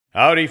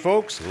Howdy,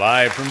 folks.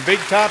 Live from Big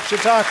Top,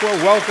 Chautauqua.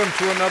 Welcome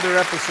to another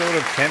episode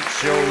of Tent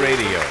Show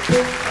Radio.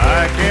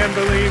 I can't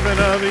believe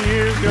another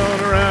year's going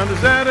around. Is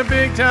that a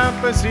Big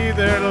Top I see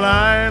there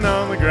lying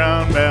on the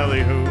ground?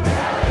 Ballyhoo.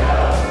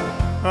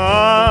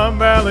 Ah,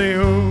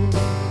 ballyhoo.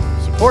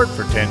 Support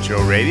for Tent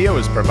Show Radio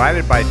is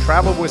provided by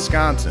Travel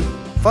Wisconsin.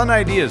 Fun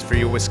ideas for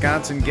your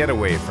Wisconsin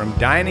getaway, from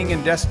dining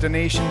and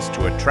destinations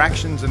to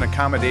attractions and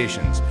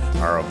accommodations,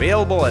 are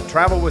available at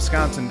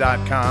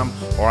travelwisconsin.com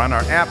or on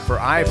our app for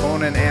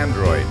iPhone and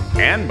Android.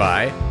 And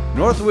by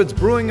Northwoods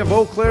Brewing of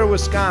Eau Claire,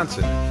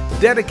 Wisconsin,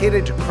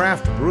 dedicated to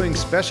craft brewing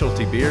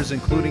specialty beers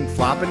including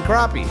Flop and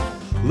Crappie,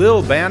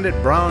 Lil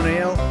Bandit Brown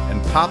Ale,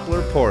 and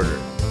Poplar Porter.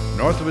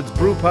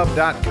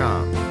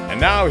 NorthwoodsBrewPub.com. And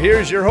now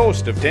here's your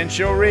host of Tent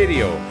Show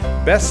Radio,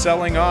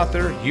 best-selling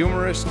author,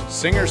 humorist,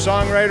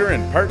 singer-songwriter,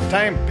 and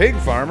part-time pig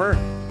farmer,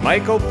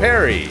 Michael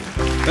Perry.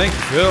 Thank you,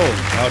 Phil.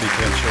 Howdy,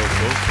 Tent Show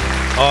folks.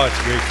 Oh,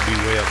 it's great to be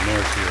way up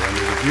north here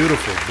under the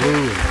beautiful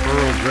blue and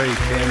pearl gray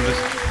canvas,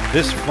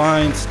 this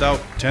fine,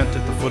 stout tent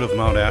at the foot of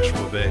Mount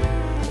Ashwa Bay,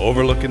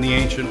 overlooking the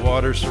ancient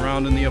waters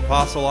surrounding the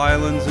Apostle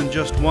Islands and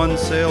just one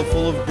sail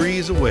full of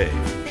breeze away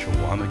from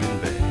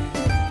Chequamegon Bay.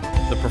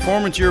 The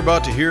performance you're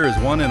about to hear is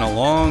one in a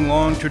long,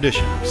 long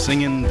tradition of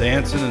singing,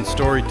 dancing, and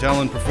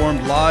storytelling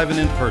performed live and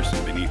in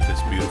person beneath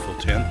this beautiful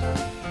tent.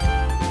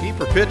 Keep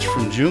her pitch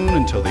from June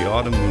until the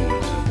autumn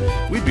moons,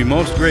 and we'd be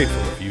most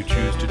grateful if you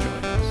choose to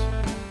join us.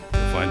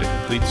 You'll find a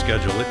complete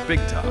schedule at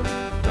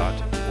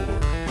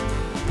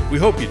bigtop.org. We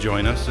hope you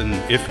join us, and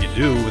if you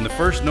do, when the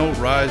first note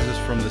rises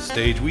from the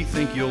stage, we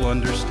think you'll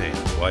understand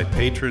why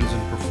patrons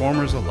and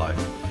performers alike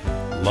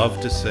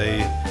love to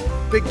say,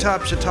 Big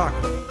Top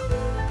Chautauqua.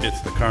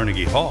 It's the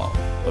Carnegie Hall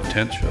of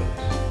tent shows.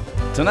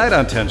 Tonight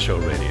on Tent Show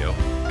Radio,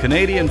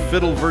 Canadian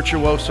fiddle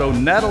virtuoso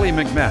Natalie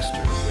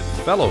MacMaster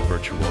with fellow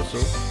virtuoso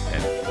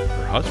and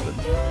her husband,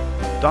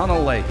 Donna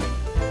Leahy.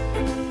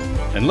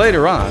 And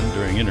later on,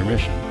 during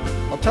intermission,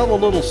 I'll tell a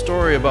little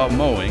story about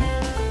mowing,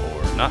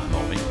 or not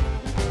mowing,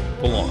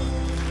 the lawn.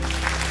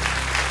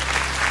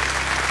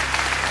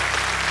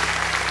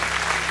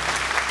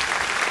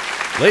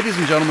 Ladies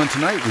and gentlemen,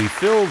 tonight we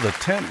fill the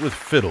tent with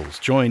fiddles,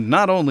 joined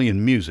not only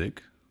in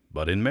music,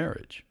 but in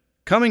marriage.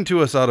 Coming to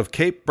us out of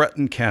Cape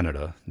Breton,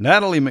 Canada,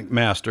 Natalie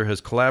MacMaster has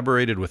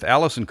collaborated with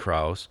Alison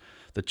Krauss,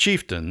 the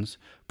Chieftains,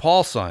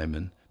 Paul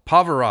Simon,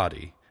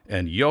 Pavarotti,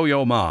 and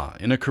Yo-Yo Ma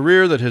in a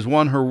career that has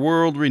won her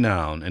world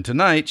renown, and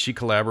tonight she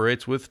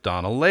collaborates with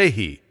Donna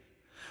Leahy,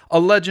 a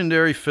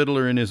legendary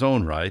fiddler in his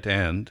own right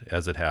and,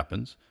 as it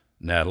happens,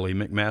 Natalie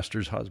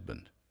MacMaster's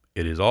husband.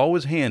 It is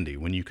always handy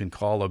when you can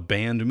call a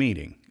band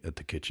meeting at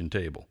the kitchen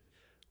table.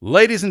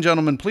 Ladies and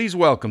gentlemen, please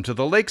welcome to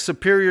the Lake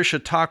Superior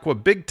Chautauqua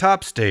Big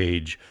Top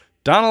stage,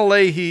 Donna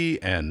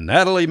Leahy and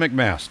Natalie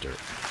MacMaster.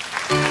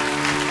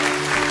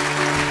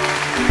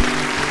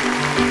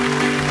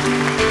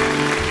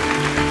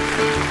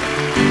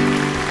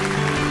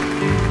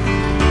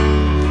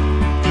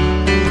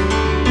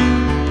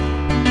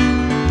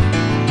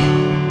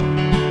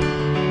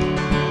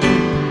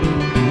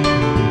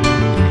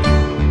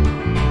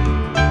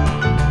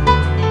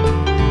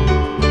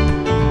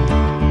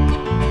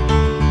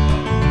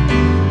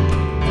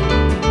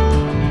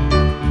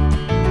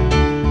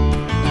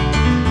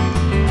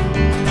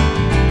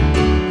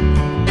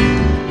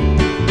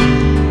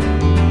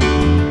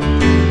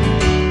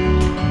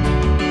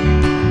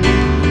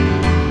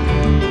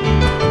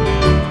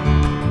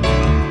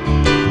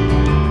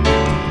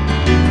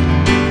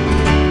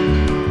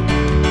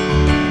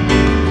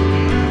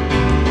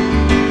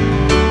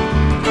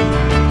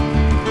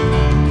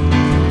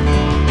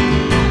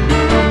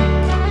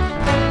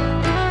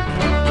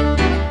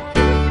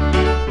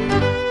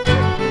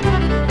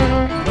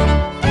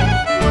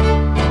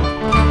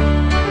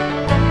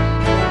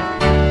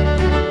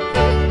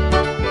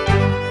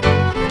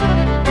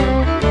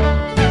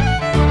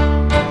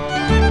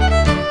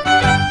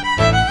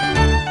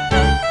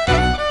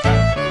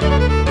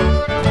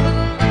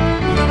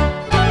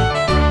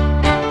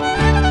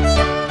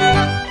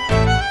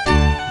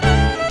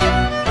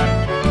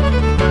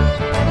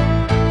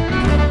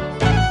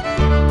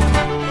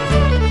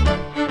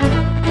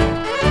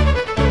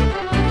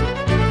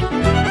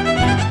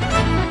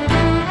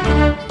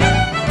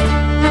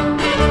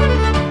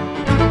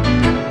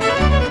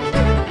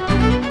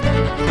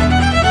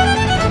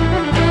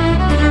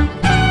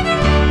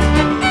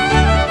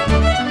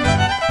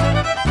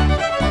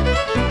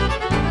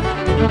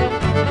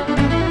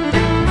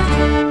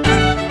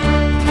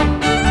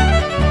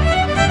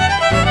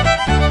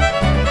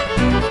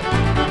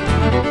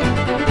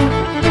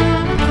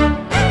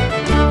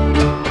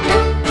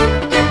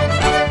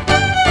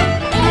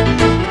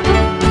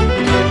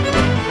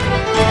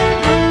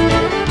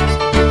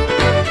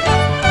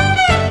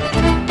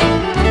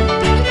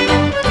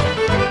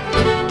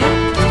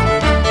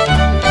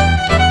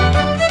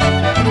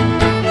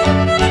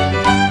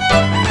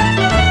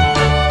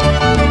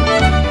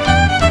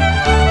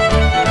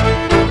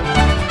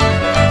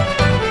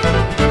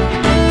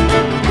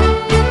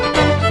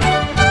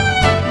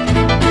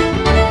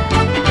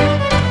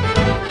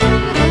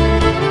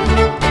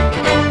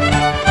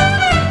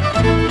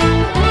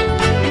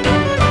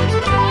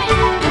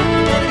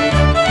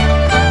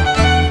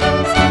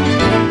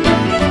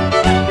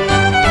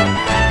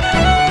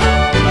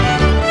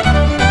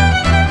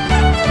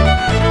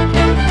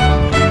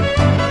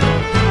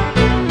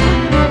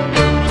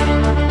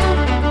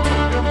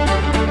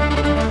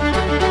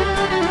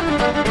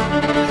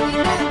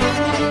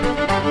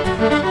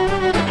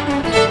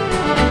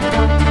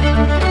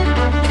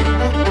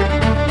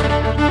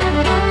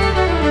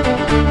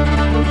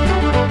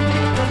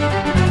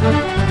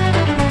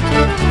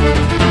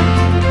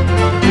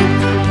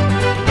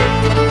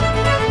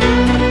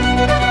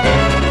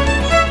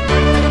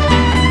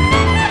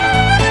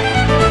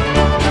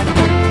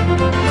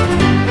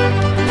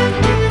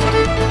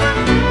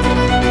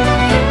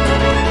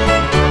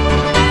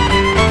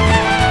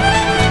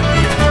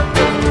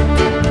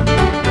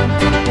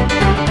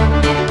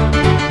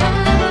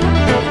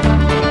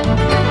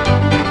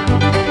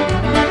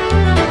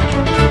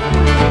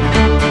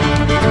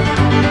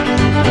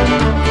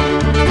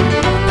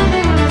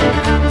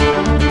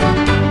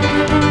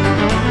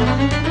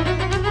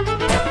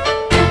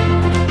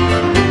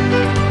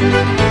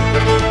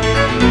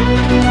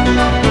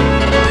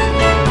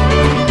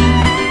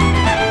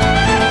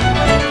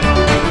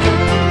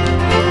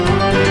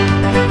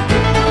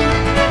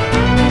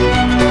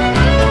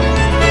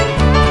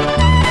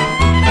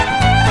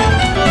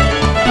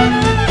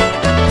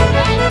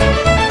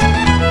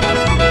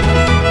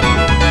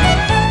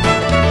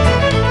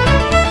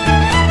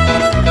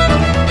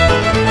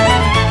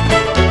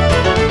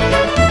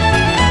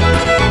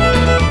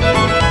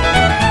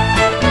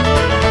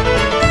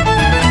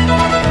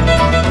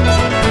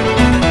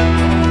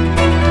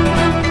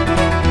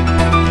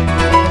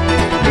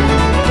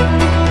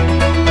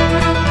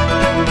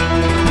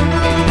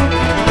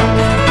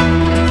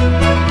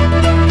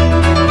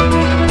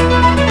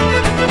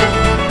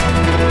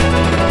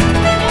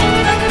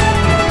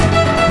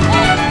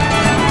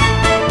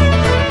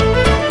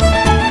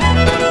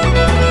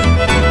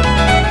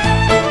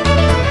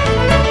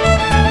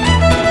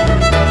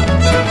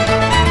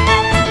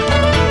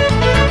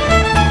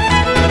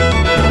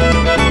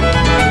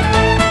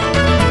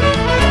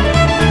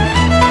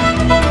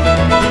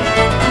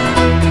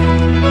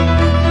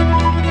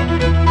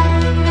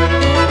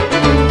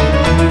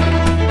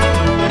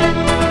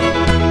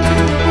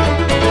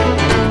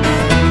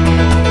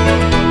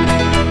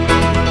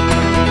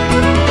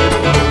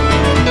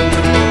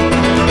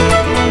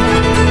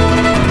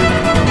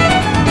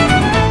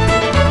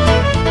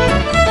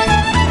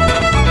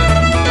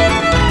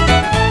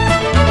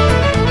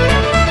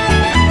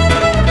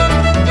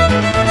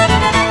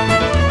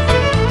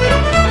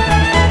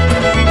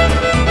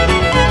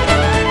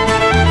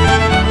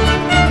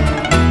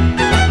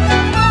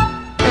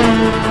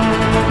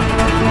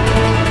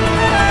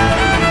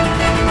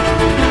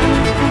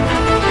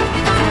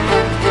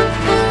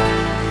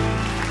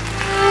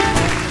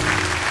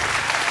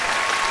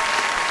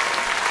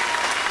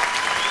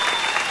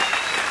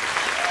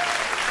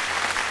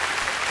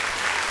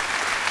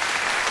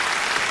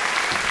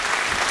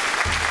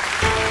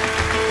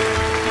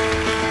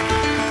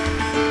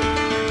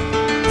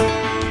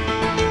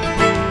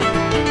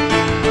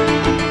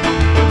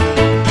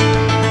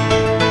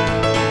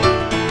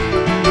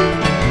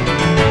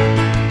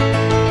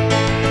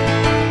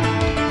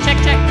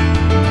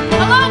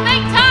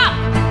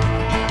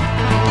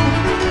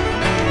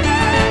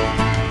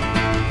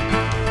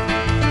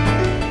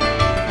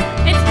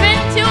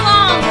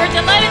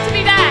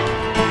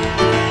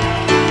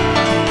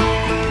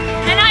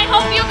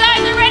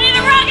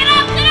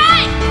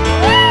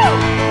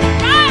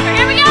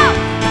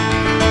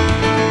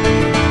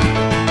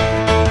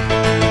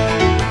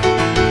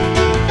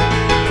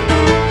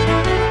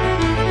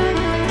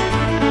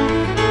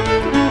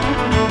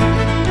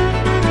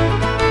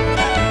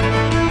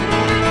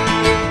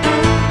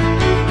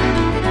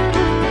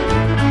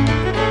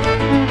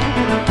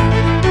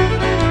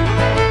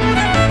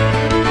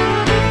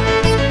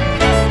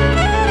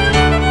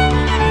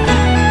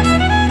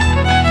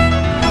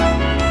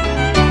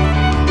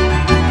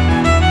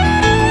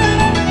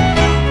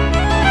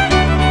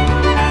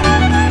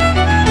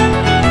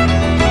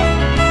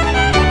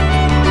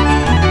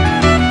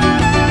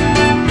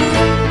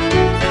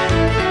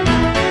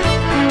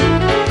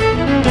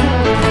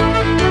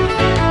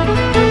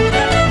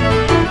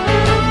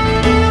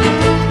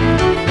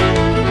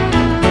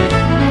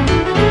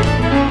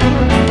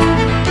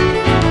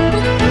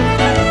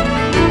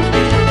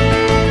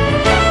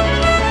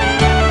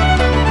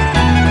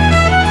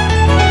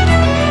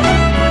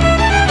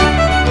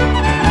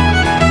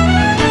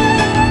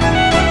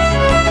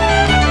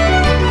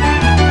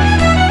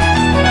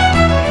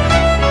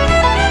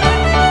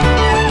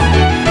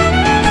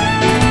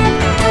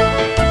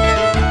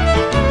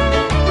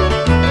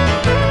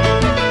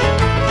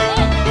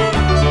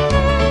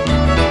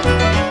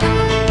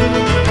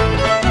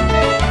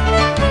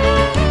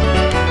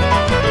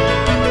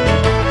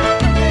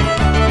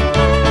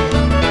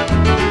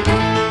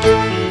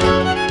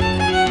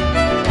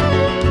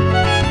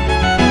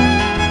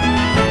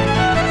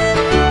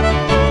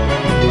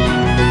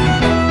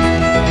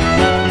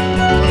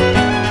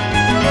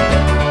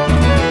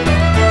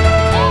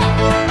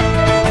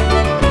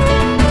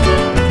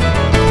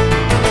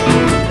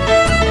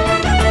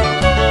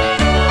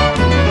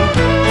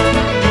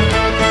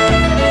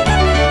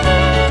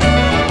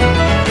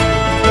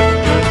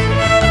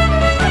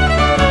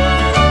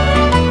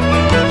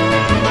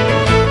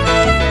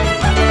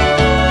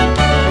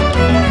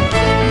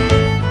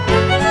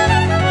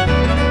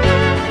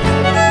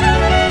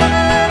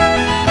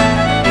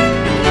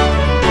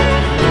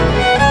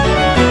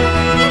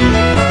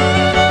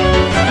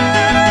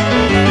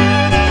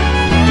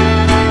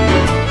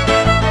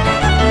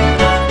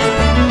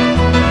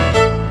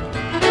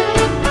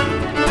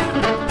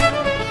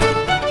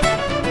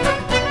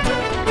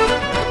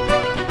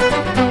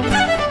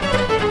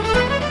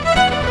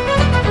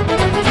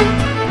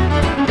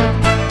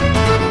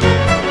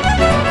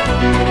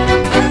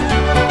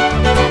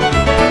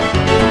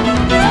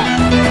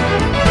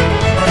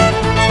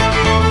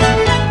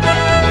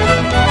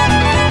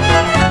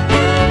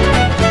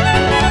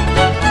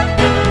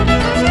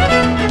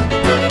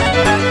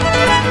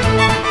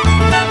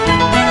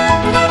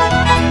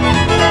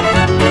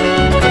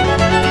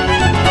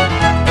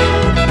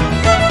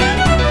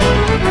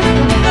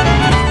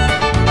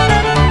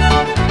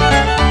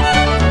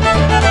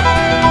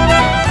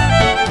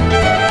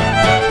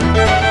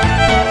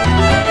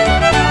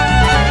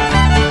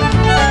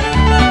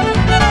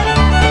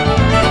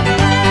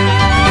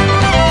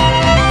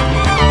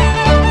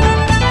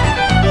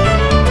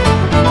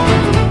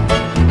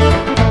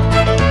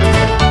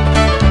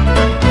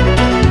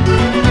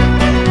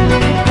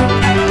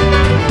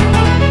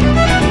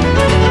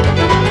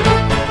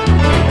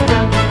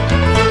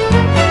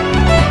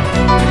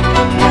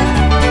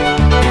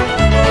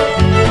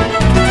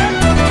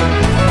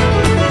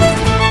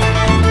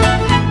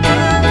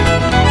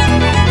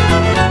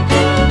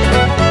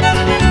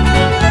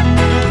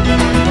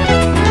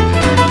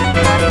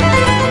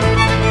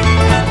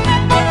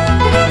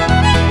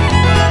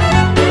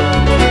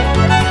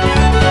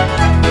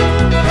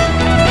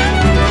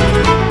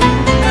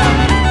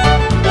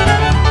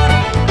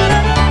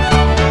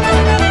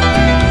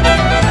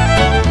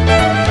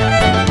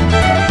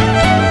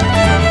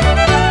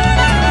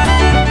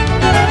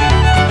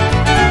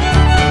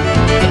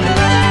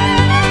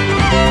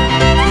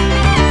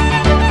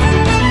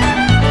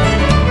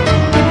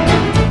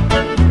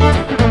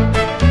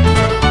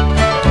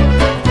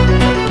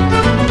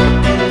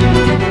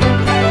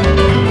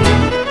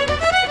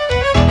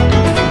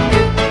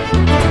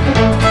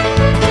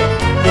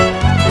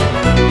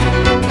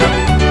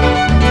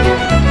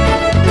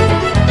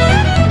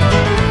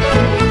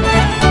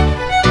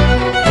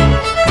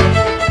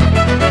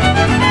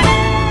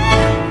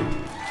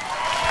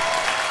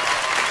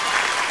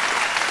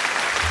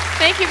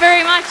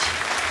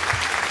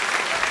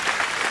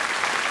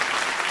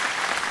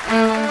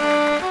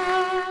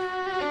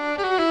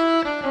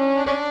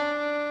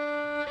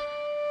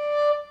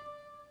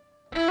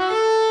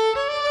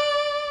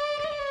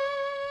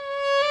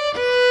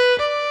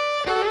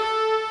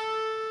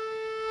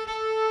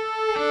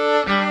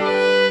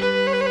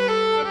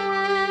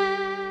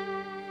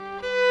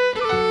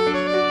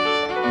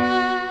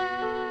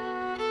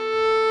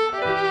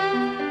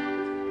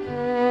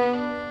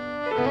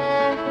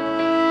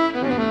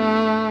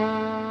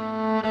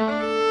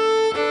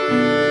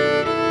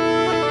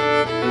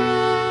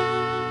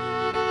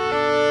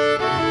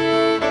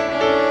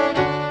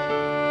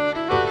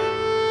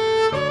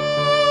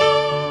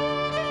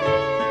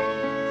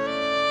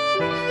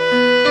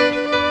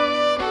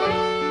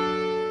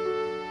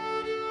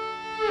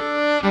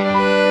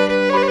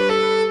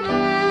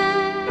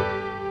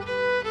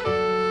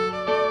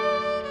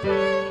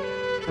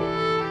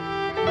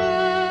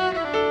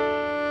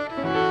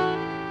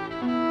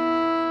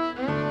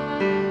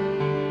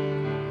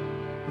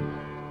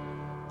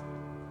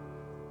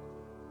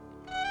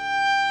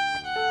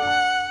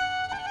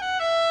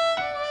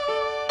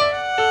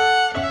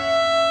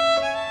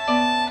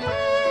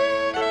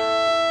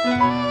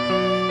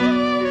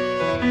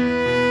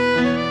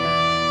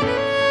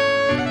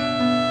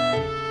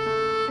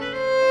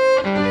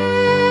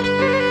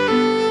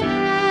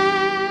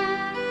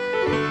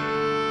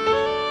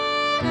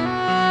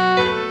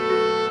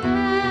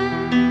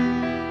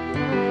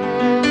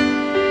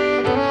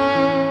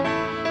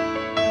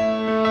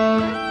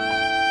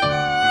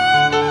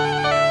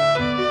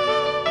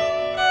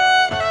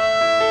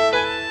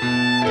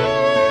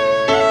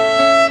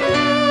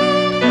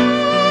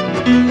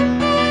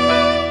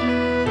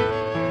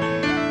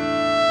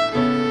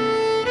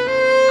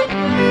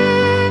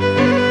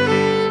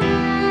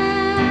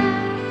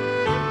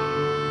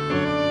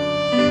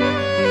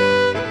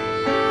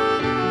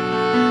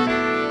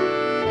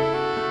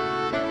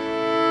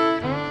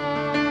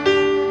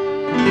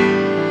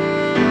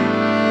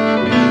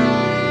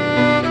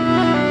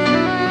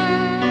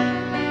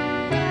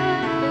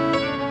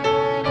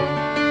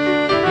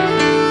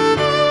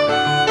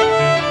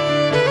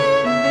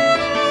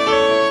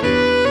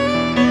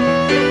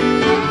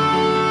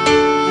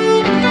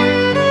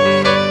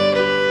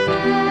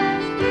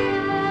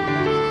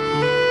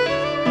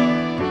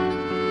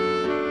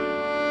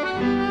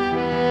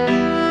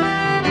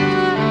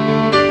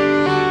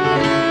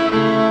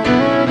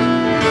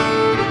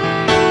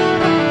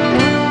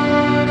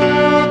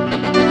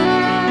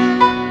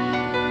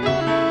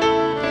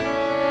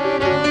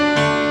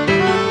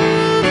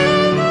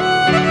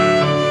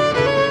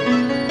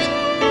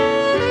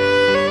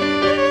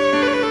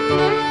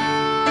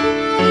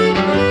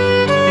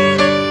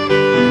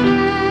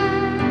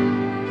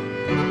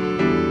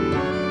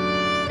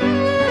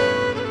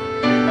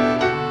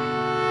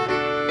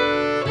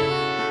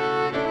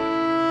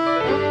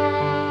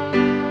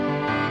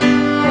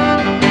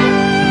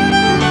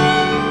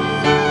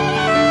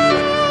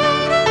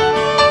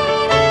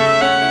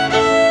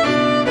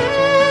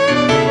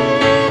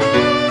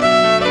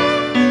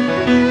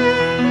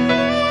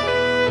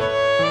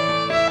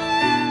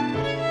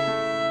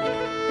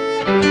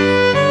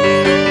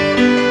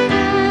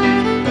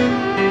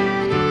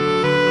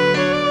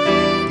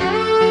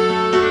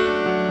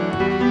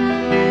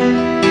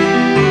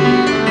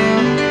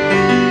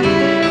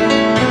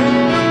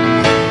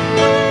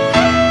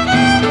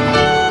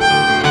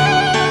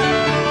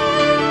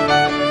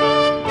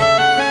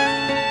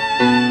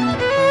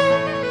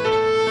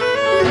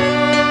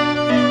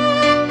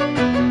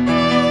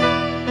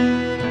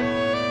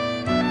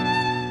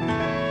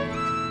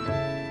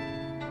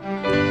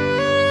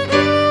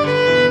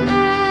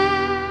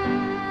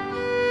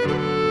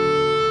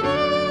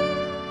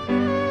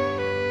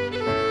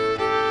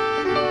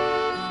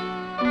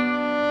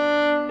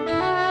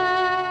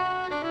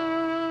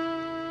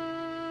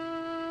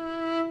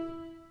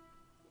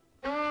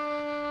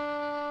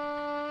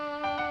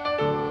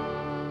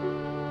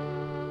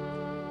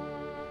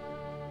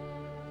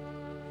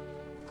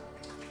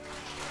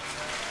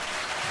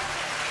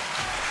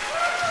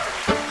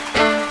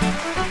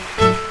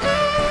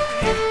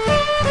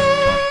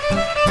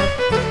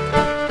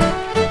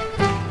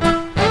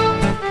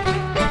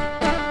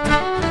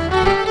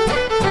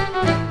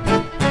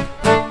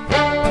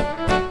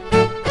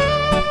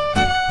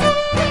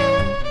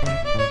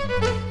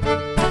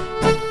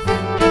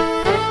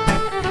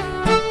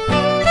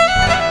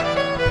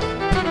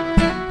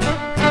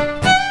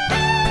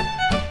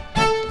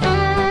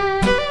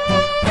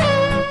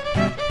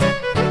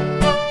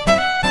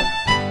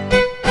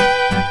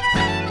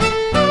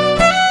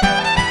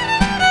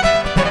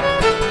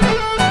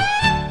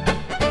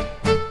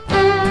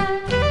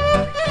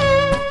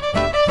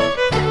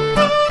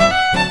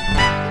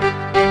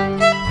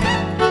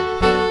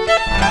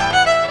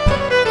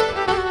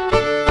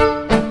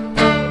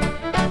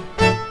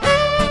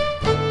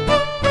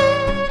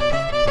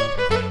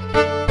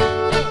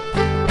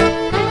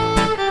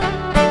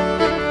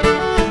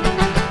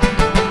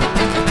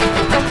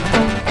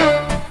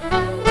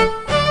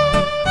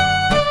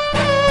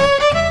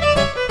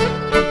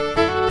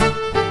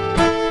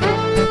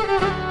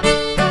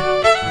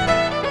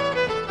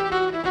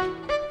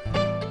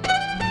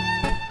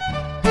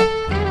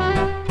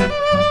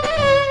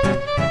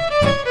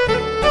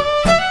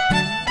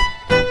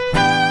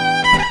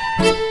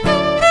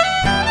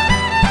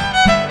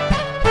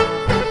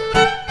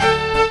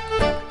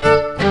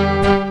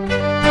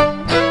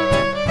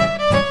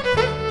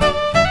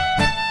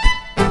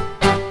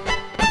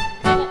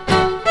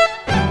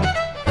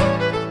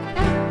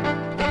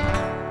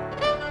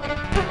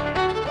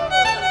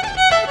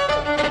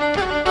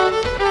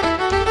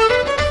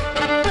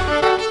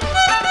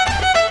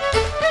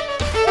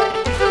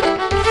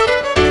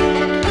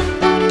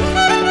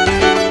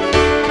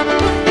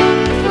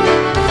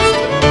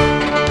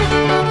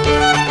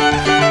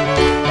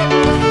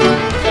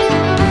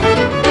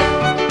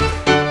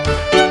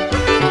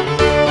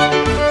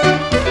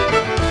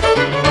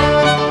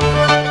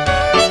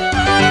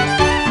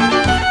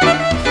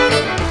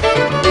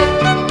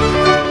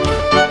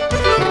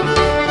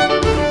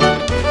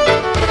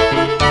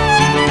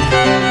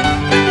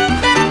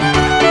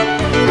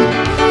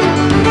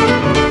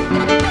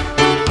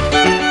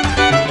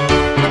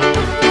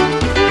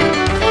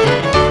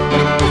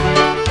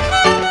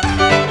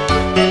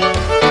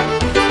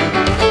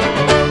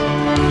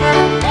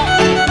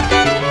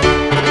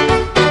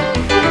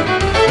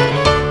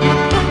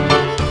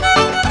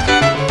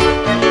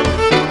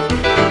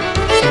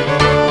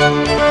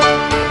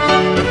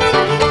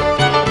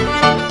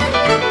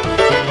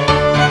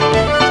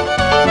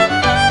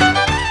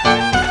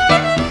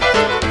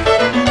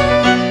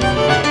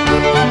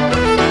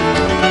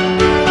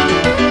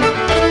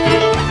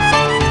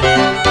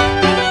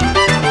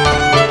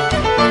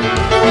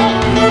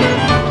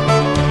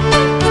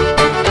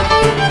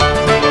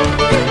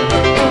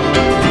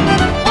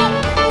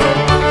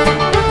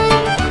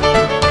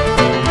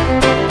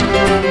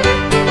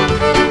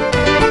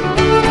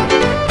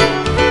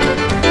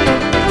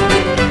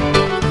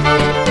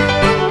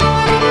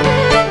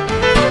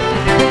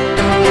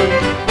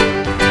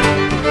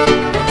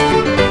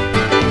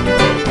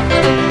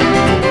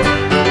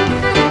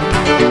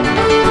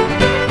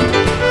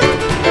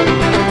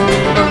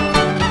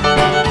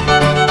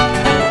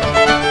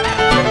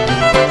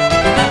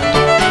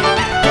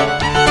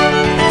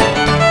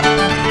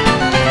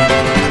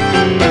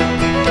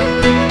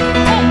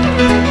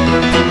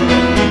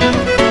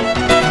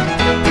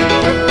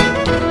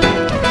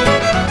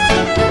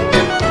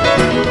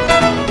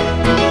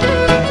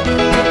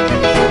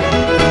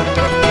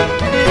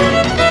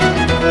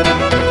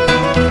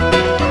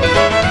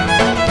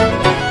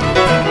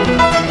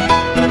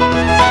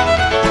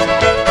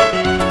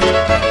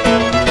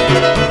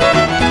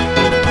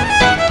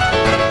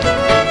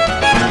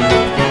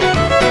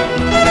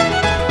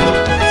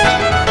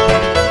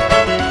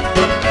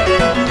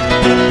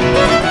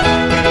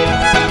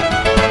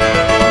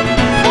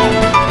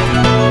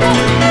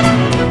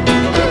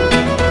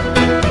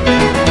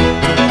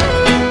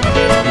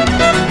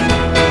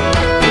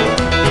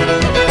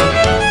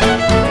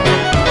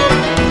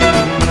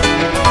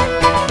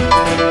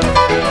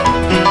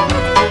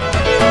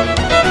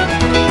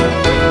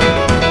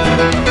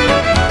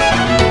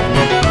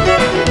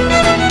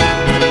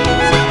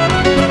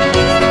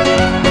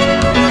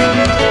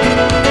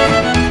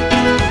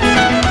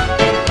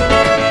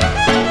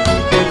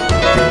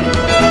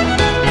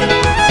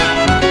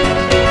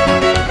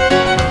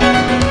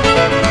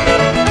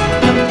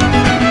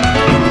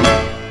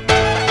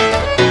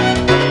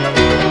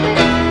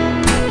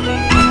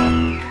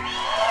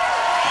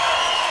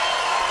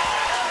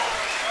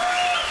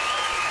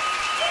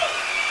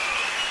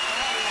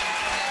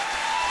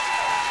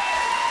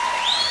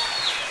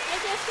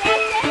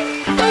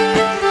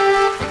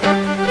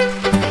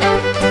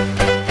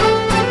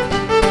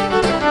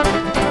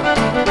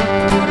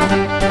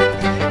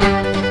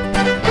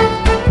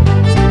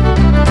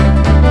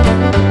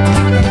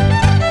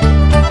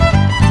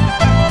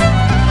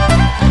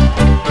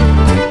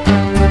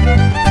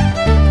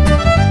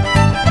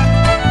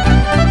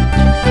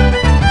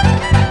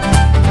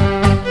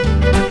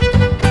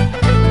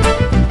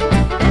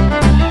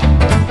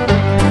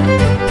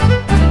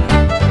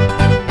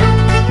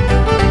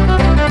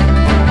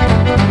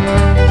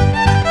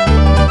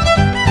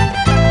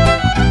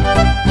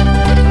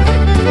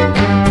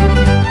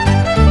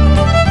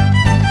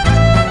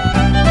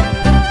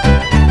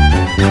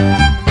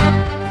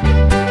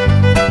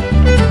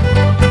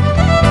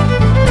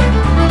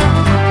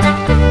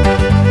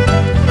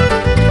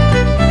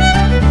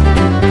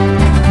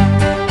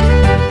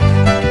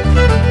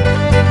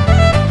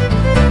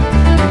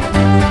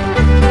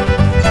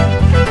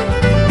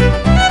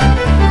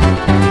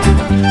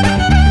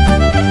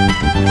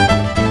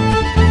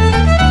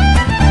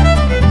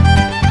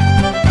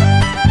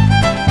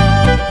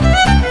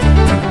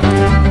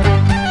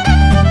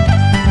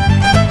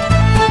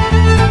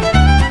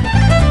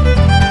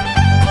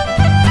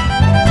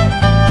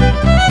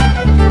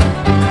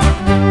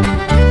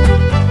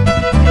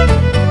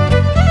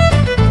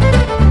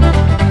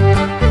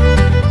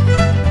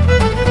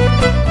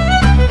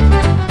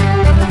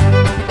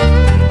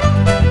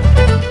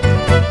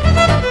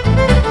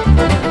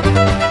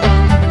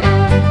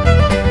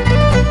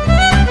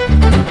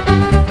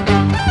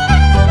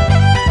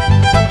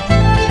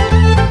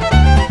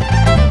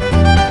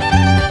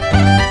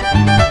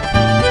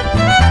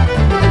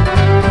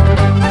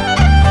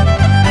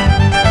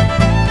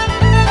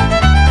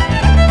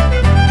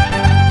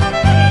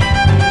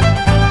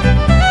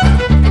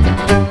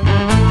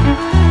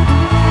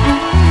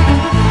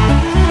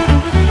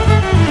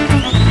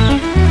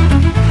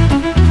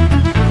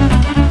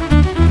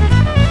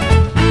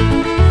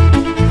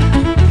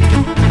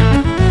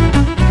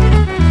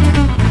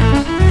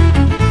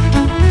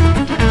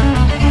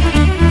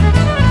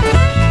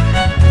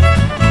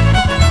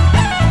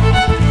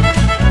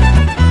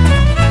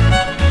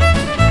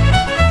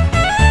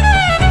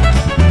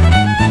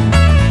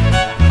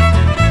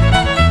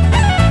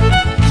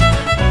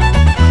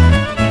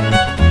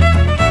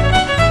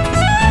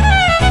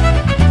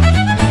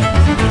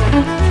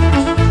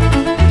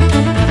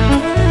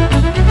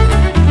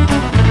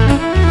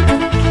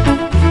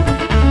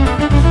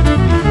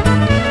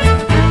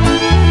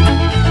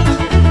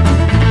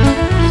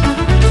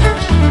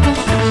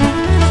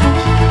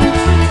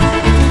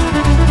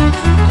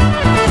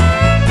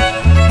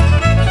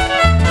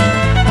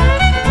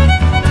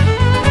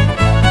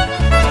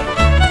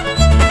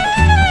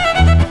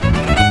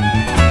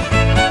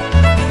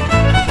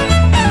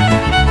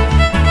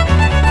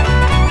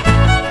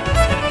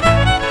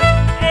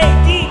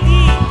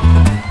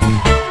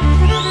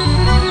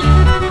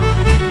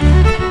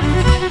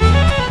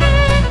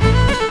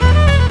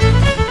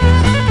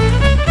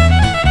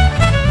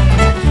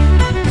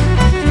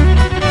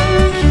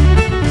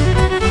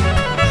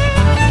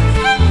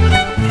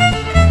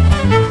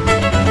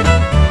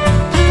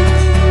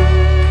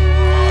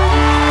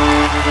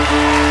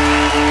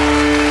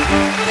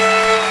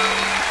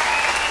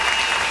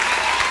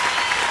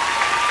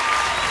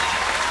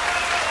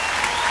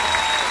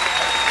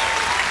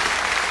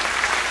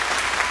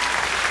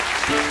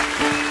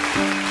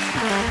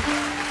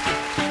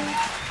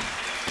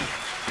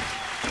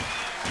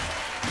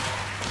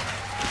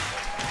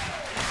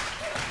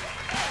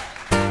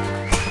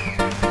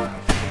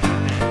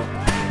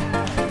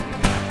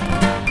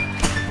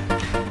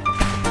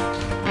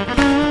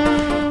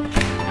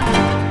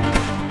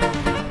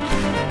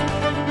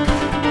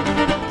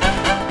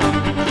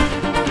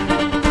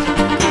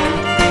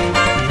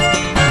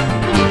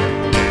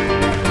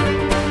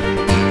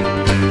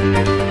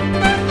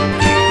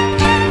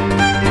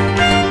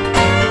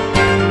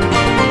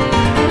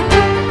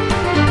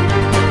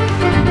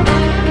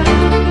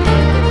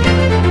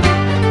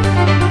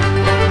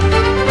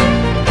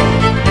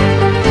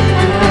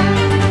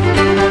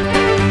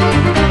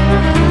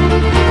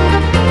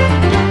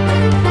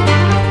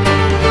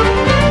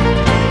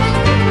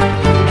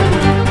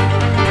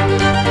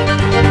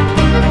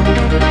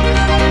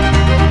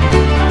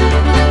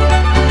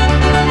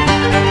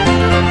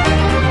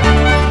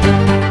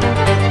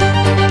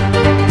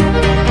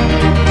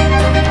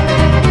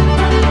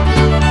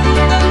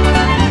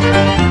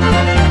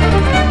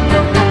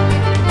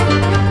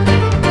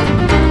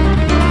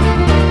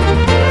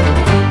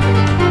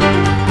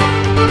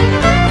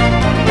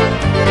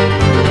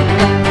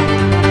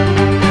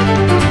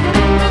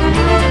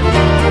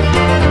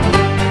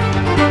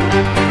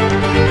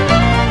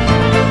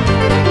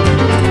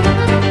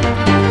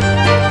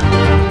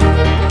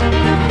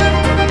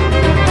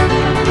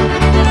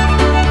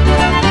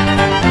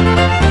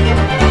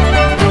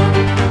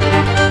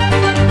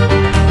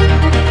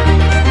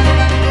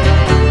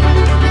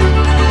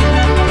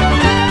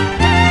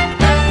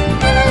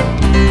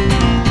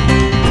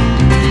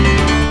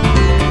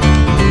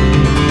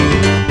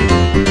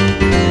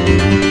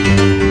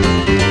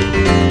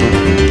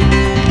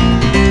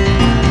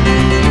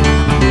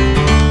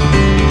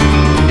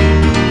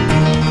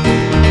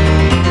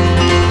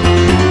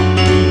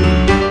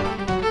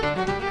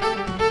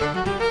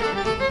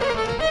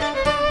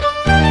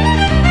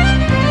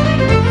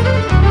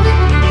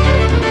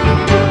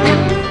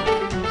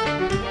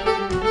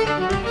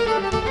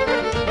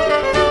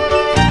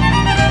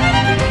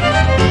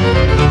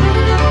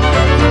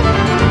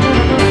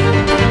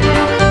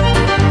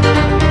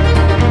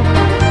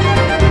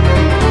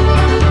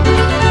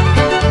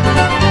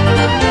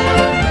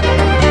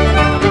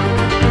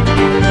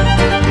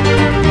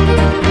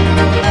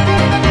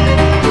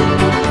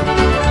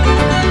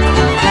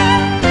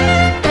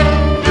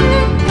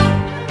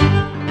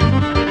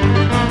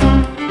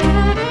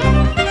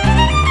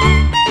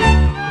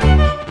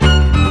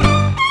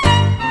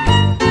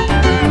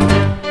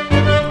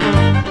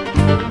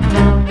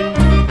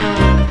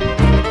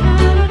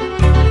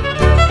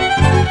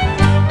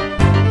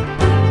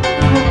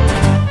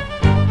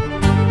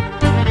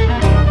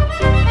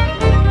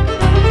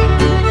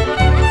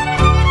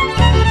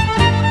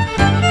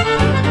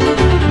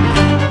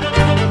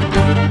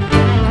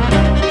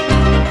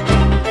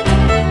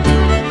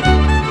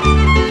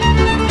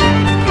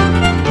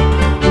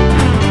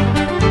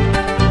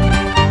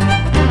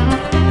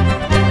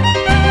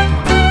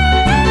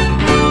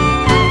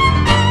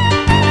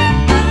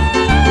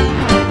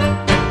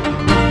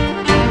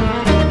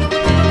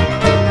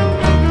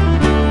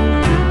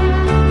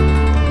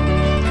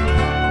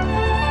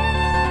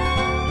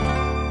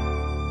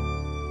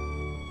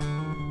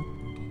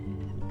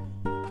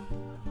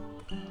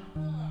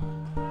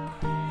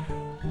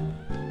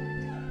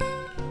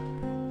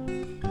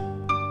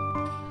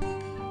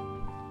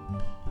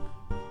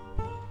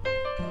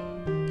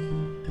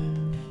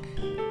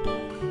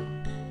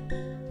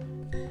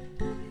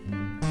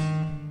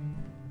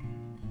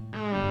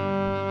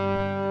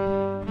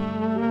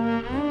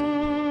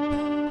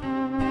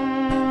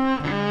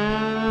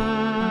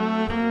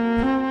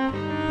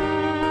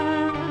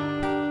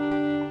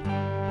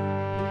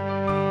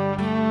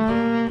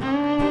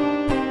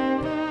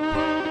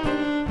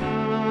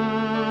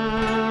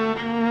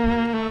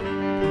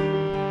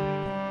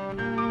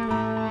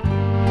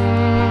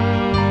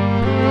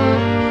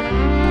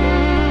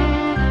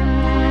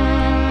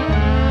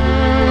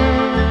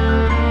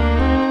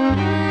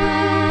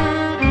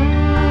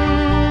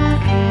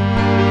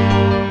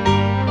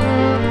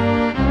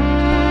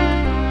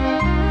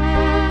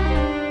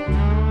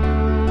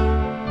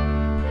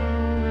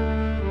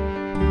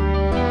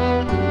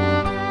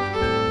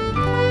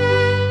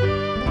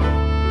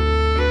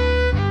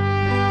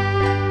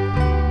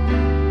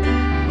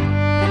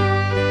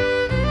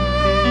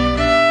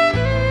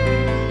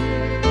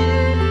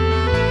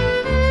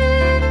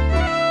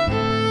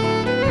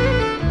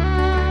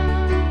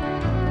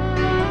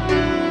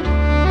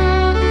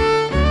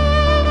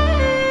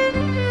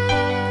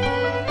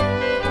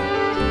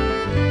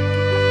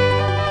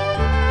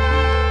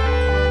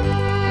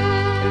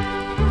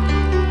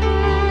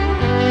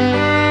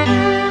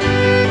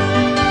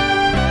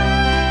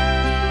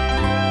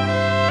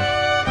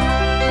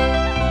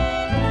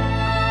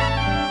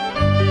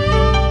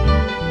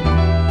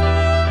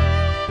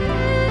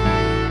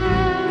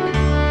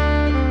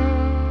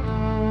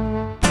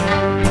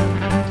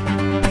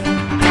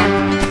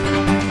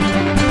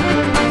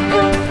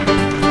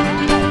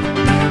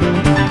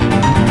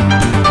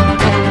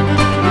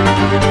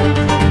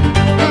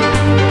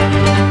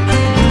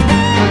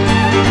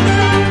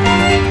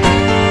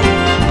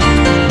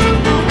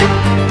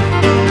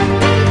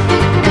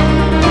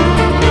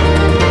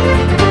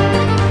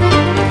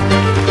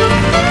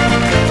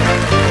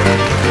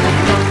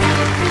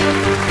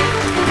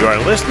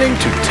 listening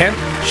to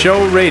Tent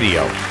Show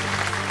Radio.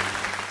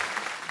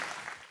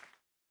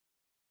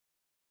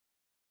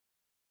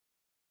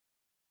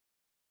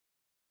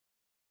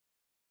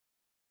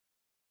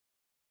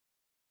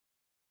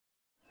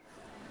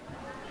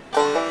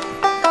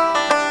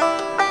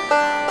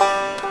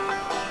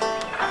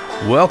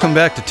 Welcome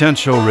back to Tent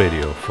Show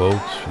Radio, folks,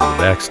 from the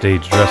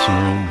backstage dressing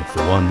room with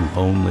the one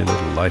lonely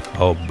little light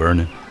bulb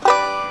burning.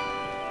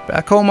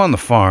 Back home on the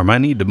farm, I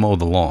need to mow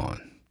the lawn.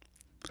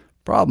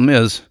 Problem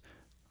is,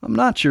 I'm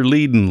not your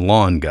leading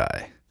lawn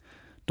guy.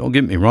 Don't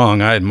get me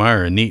wrong, I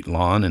admire a neat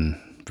lawn in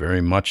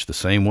very much the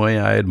same way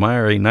I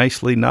admire a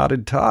nicely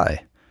knotted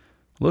tie.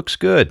 Looks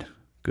good.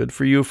 Good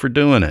for you for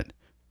doing it.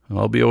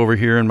 I'll be over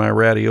here in my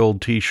ratty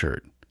old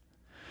t-shirt.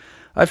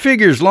 I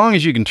figure as long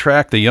as you can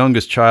track the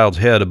youngest child's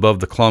head above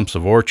the clumps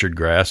of orchard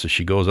grass as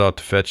she goes out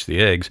to fetch the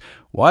eggs,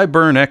 why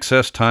burn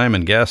excess time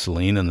and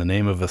gasoline in the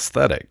name of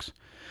aesthetics?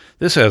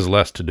 This has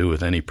less to do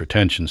with any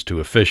pretensions to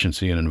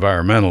efficiency and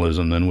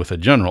environmentalism than with a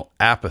general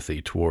apathy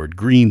toward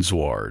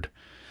greensward.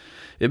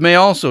 It may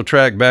also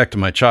track back to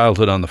my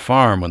childhood on the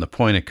farm when the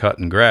point of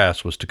cutting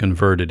grass was to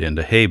convert it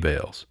into hay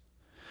bales.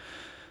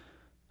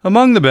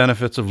 Among the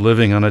benefits of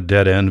living on a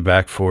dead-end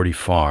back 40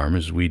 farm,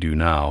 as we do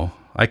now,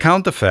 I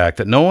count the fact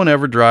that no one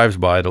ever drives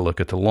by to look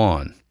at the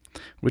lawn,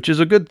 which is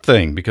a good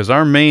thing because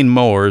our main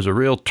mower is a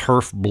real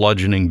turf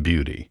bludgeoning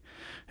beauty.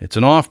 It's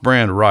an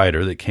off-brand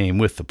rider that came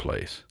with the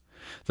place.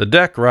 The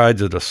deck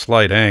rides at a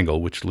slight angle,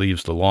 which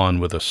leaves the lawn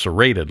with a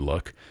serrated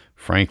look.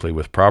 Frankly,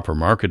 with proper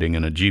marketing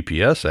and a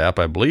GPS app,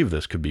 I believe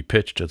this could be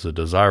pitched as a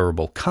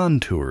desirable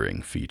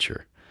contouring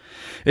feature.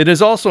 It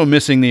is also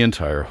missing the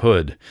entire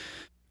hood.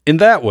 In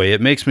that way,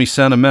 it makes me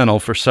sentimental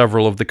for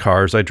several of the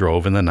cars I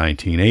drove in the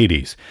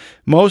 1980s,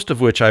 most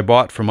of which I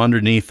bought from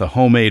underneath a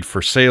homemade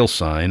for sale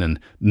sign, and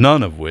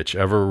none of which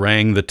ever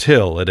rang the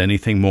till at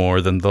anything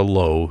more than the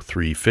low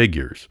 3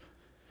 figures.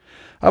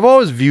 I've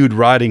always viewed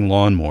riding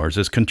lawnmowers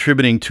as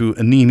contributing to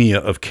anemia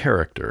of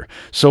character,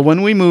 so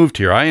when we moved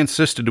here, I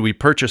insisted we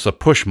purchase a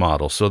push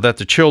model so that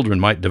the children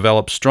might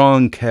develop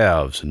strong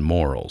calves and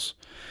morals.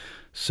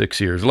 6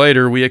 years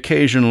later, we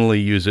occasionally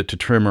use it to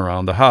trim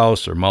around the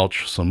house or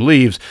mulch some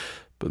leaves,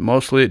 but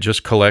mostly it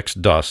just collects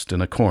dust in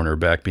a corner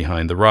back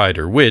behind the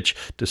rider, which,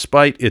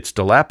 despite its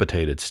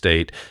dilapidated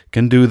state,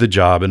 can do the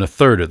job in a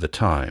third of the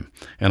time.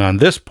 And on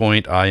this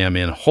point, I am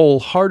in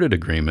wholehearted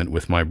agreement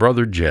with my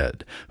brother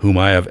Jed, whom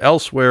I have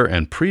elsewhere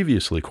and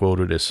previously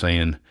quoted as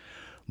saying,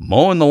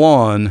 "Mowing the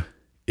lawn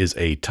is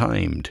a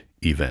timed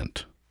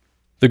event."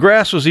 The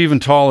grass was even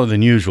taller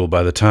than usual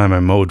by the time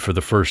I mowed for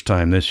the first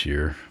time this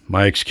year.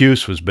 My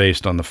excuse was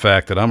based on the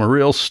fact that I'm a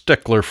real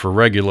stickler for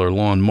regular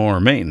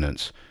lawnmower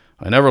maintenance.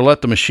 I never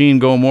let the machine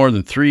go more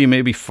than 3,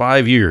 maybe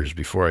 5 years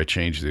before I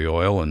changed the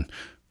oil, and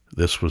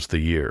this was the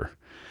year.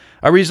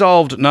 I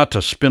resolved not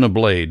to spin a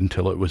blade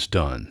until it was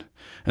done.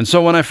 And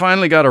so when I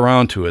finally got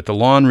around to it, the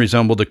lawn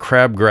resembled a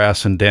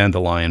crabgrass and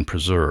dandelion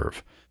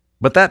preserve.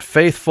 But that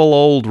faithful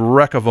old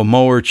wreck of a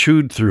mower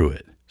chewed through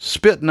it,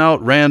 spitting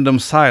out random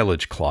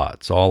silage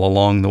clots all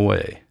along the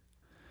way.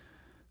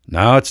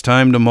 Now it's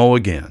time to mow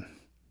again.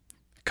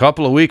 A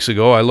couple of weeks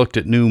ago, I looked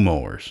at new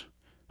mowers.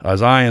 I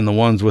was eyeing the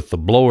ones with the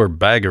blower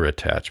bagger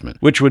attachment,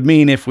 which would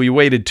mean if we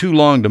waited too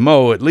long to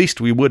mow, at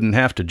least we wouldn't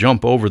have to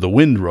jump over the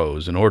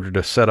windrows in order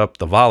to set up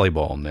the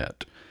volleyball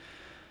net.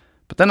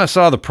 But then I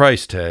saw the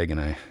price tag and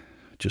I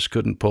just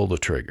couldn't pull the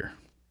trigger.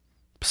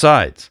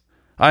 Besides,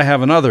 I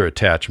have another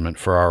attachment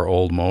for our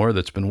old mower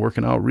that's been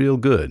working out real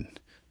good,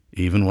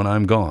 even when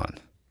I'm gone.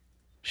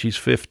 She's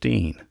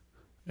 15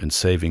 and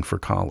saving for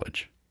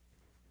college.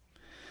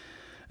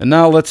 And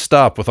now let's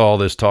stop with all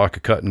this talk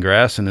of cutting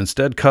grass and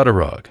instead cut a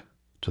rug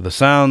to the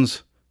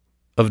sounds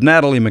of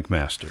Natalie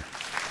MacMaster.